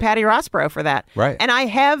between me and Patty Rossborough for that. Right. And I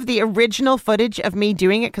have the original footage of me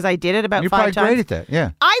doing it because I did it about you're 5 probably times. great at that.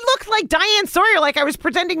 Yeah. I looked like Diane Sawyer, like I was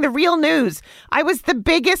presenting the real news. I was the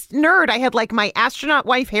biggest nerd. I had like my astronaut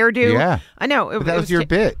wife hairdo. Yeah. I know. But that was your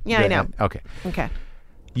bit. Yeah, I know. Okay. Okay.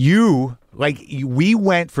 We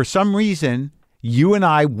went, for some reason, you and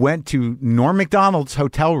I went to Norm Macdonald's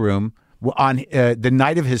hotel room on the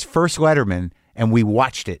night of his first Letterman, and we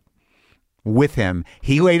watched it with him.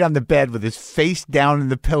 He laid on the bed with his face down in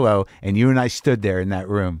the pillow, and you and I stood there in that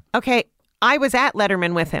room. Okay. I was at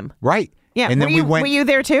Letterman with him. Right. Yeah. And then we went. Were you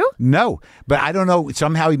there too? No, but I don't know.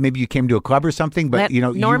 Somehow, maybe you came to a club or something. But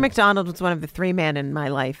Norm Macdonald was one of the 3 men in my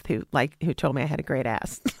life who told me I had a great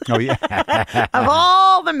ass. Oh yeah. Of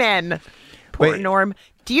all the men. Poor Wait. Norm.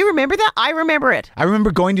 Do you remember that? I remember it. I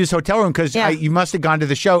remember going to his hotel room because Yeah. you must have gone to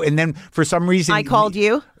the show, and then for some reason I called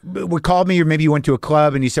you called me, or maybe you went to a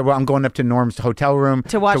club, and you said, "Well, I'm going up to Norm's hotel room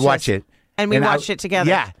to watch it." And we watched it together.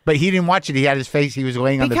 Yeah, but he didn't watch it. He had his face. He was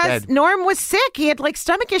laying on the because bed. Norm was sick. He had like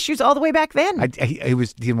stomach issues all the way back then. He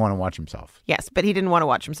didn't want to watch himself. Yes, but he didn't want to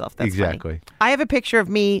watch himself. That's Exactly. funny. I have a picture of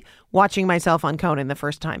me watching myself on Conan the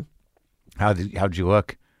first time. How'd you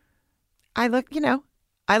look? I looked young, Mark.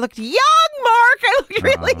 I looked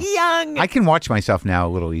really young. I can watch myself now a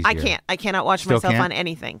little easier. I can't. I cannot watch Still myself can't? on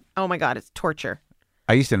anything. Oh my God, it's torture.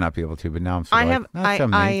 I used to not be able to, but now I'm sort I of have. like, that's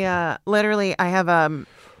amazing. Literally, I have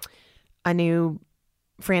a new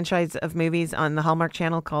franchise of movies on the Hallmark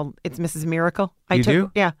Channel called It's Mrs. Miracle. You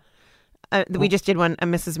do? Yeah. We just did one, a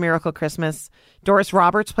Mrs. Miracle Christmas. Doris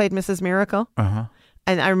Roberts played Mrs. Miracle. Uh-huh.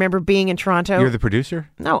 And I remember being in Toronto. You're the producer?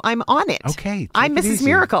 No, I'm on it. Okay, take I'm it Mrs. easy.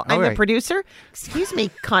 Miracle. I'm All the right. producer. Excuse me,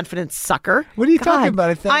 confident sucker. What are you talking about?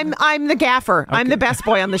 I thought- I'm the gaffer. I'm the best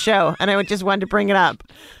boy on the show, and I just wanted to bring it up.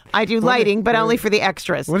 I do lighting, but only for the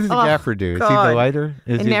extras. What does the Oh, gaffer do? Is he the God. lighter?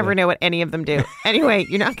 Is I he never know what any of them do. Anyway,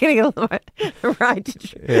 you're not getting a ride to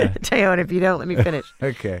Toyota if you don't let me finish.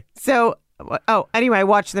 Okay. So, anyway, I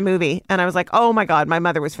watched the movie, and I was like, oh my God, my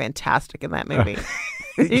mother was fantastic in that movie.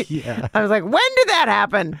 Yeah. I was like, when did that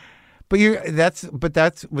happen? But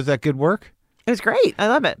was that good work? It was great. I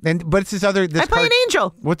love it. But it's this other. This I play an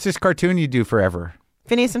angel. What's this cartoon you do forever?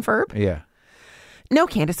 Phineas and Ferb? Yeah. No,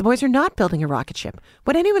 Candace, the boys are not building a rocket ship.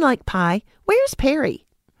 Would anyone like pie? Where's Perry?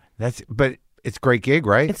 But it's a great gig,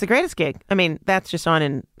 right? It's the greatest gig. I mean, that's just on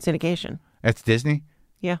in syndication. That's Disney.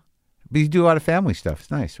 Yeah. But you do a lot of family stuff.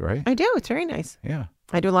 It's nice, right? I do. It's very nice. Yeah.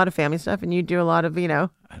 I do a lot of family stuff, and you do a lot of, I don't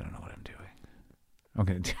know what I'm doing.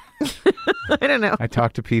 I don't know. I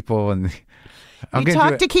talk to people and You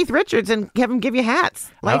talk to Keith Richards and have him give you hats.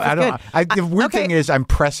 Life is good. The weird thing is I'm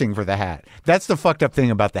pressing for the hat. That's the fucked up thing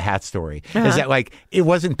about the hat story is that like it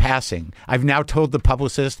wasn't passing. I've now told the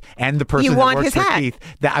publicist and the person You that want works his for hat. Keith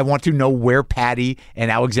that I want to know where Patty and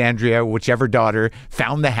Alexandria, whichever daughter,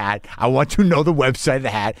 found the hat. I want to know the website of the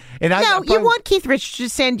hat. And You want Keith Richards to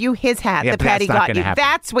send you his hat Yeah, that but that's Patty not got gonna you. happen.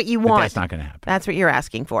 That's what you But want. that's not going to happen. That's what you're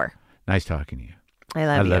asking for. Nice talking to you. I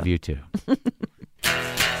love you. I love you too.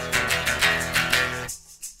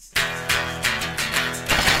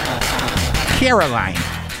 Caroline.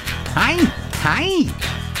 Hi.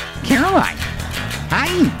 Caroline.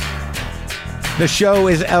 Hi. The show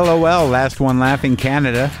is LOL, Last One Laughing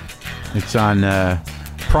Canada. It's on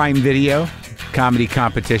Prime Video, comedy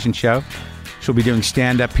competition show. She'll be doing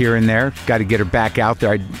stand-up here and there. Got to get her back out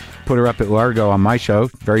there. I put her up at Largo on my show.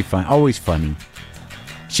 Very fun. Always funny.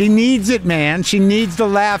 She needs it, man. She needs the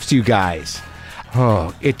laughs, you guys.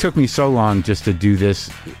 Oh, it took me so long just to do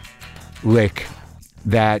this lick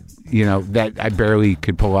that, that I barely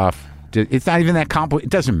could pull off. It's not even that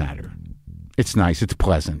complicated. It doesn't matter. It's nice. It's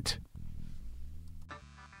pleasant.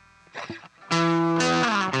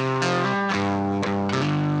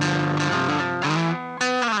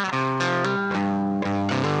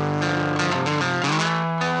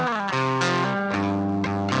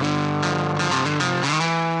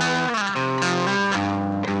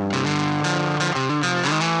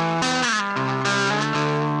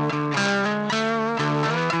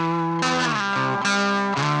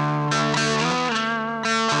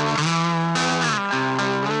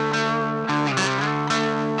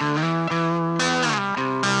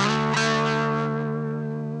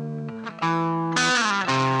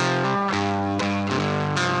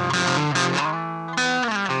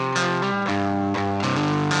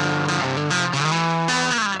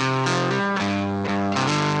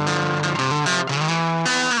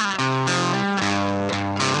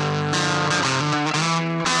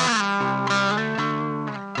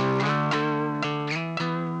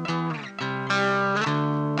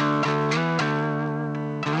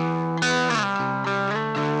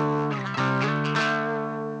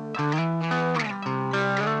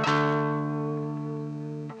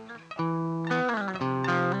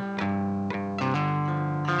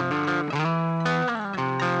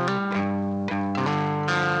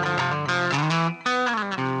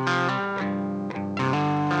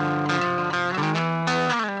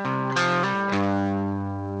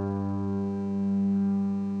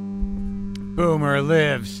 Boomer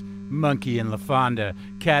lives. Monkey and LaFonda.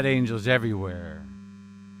 Cat angels everywhere.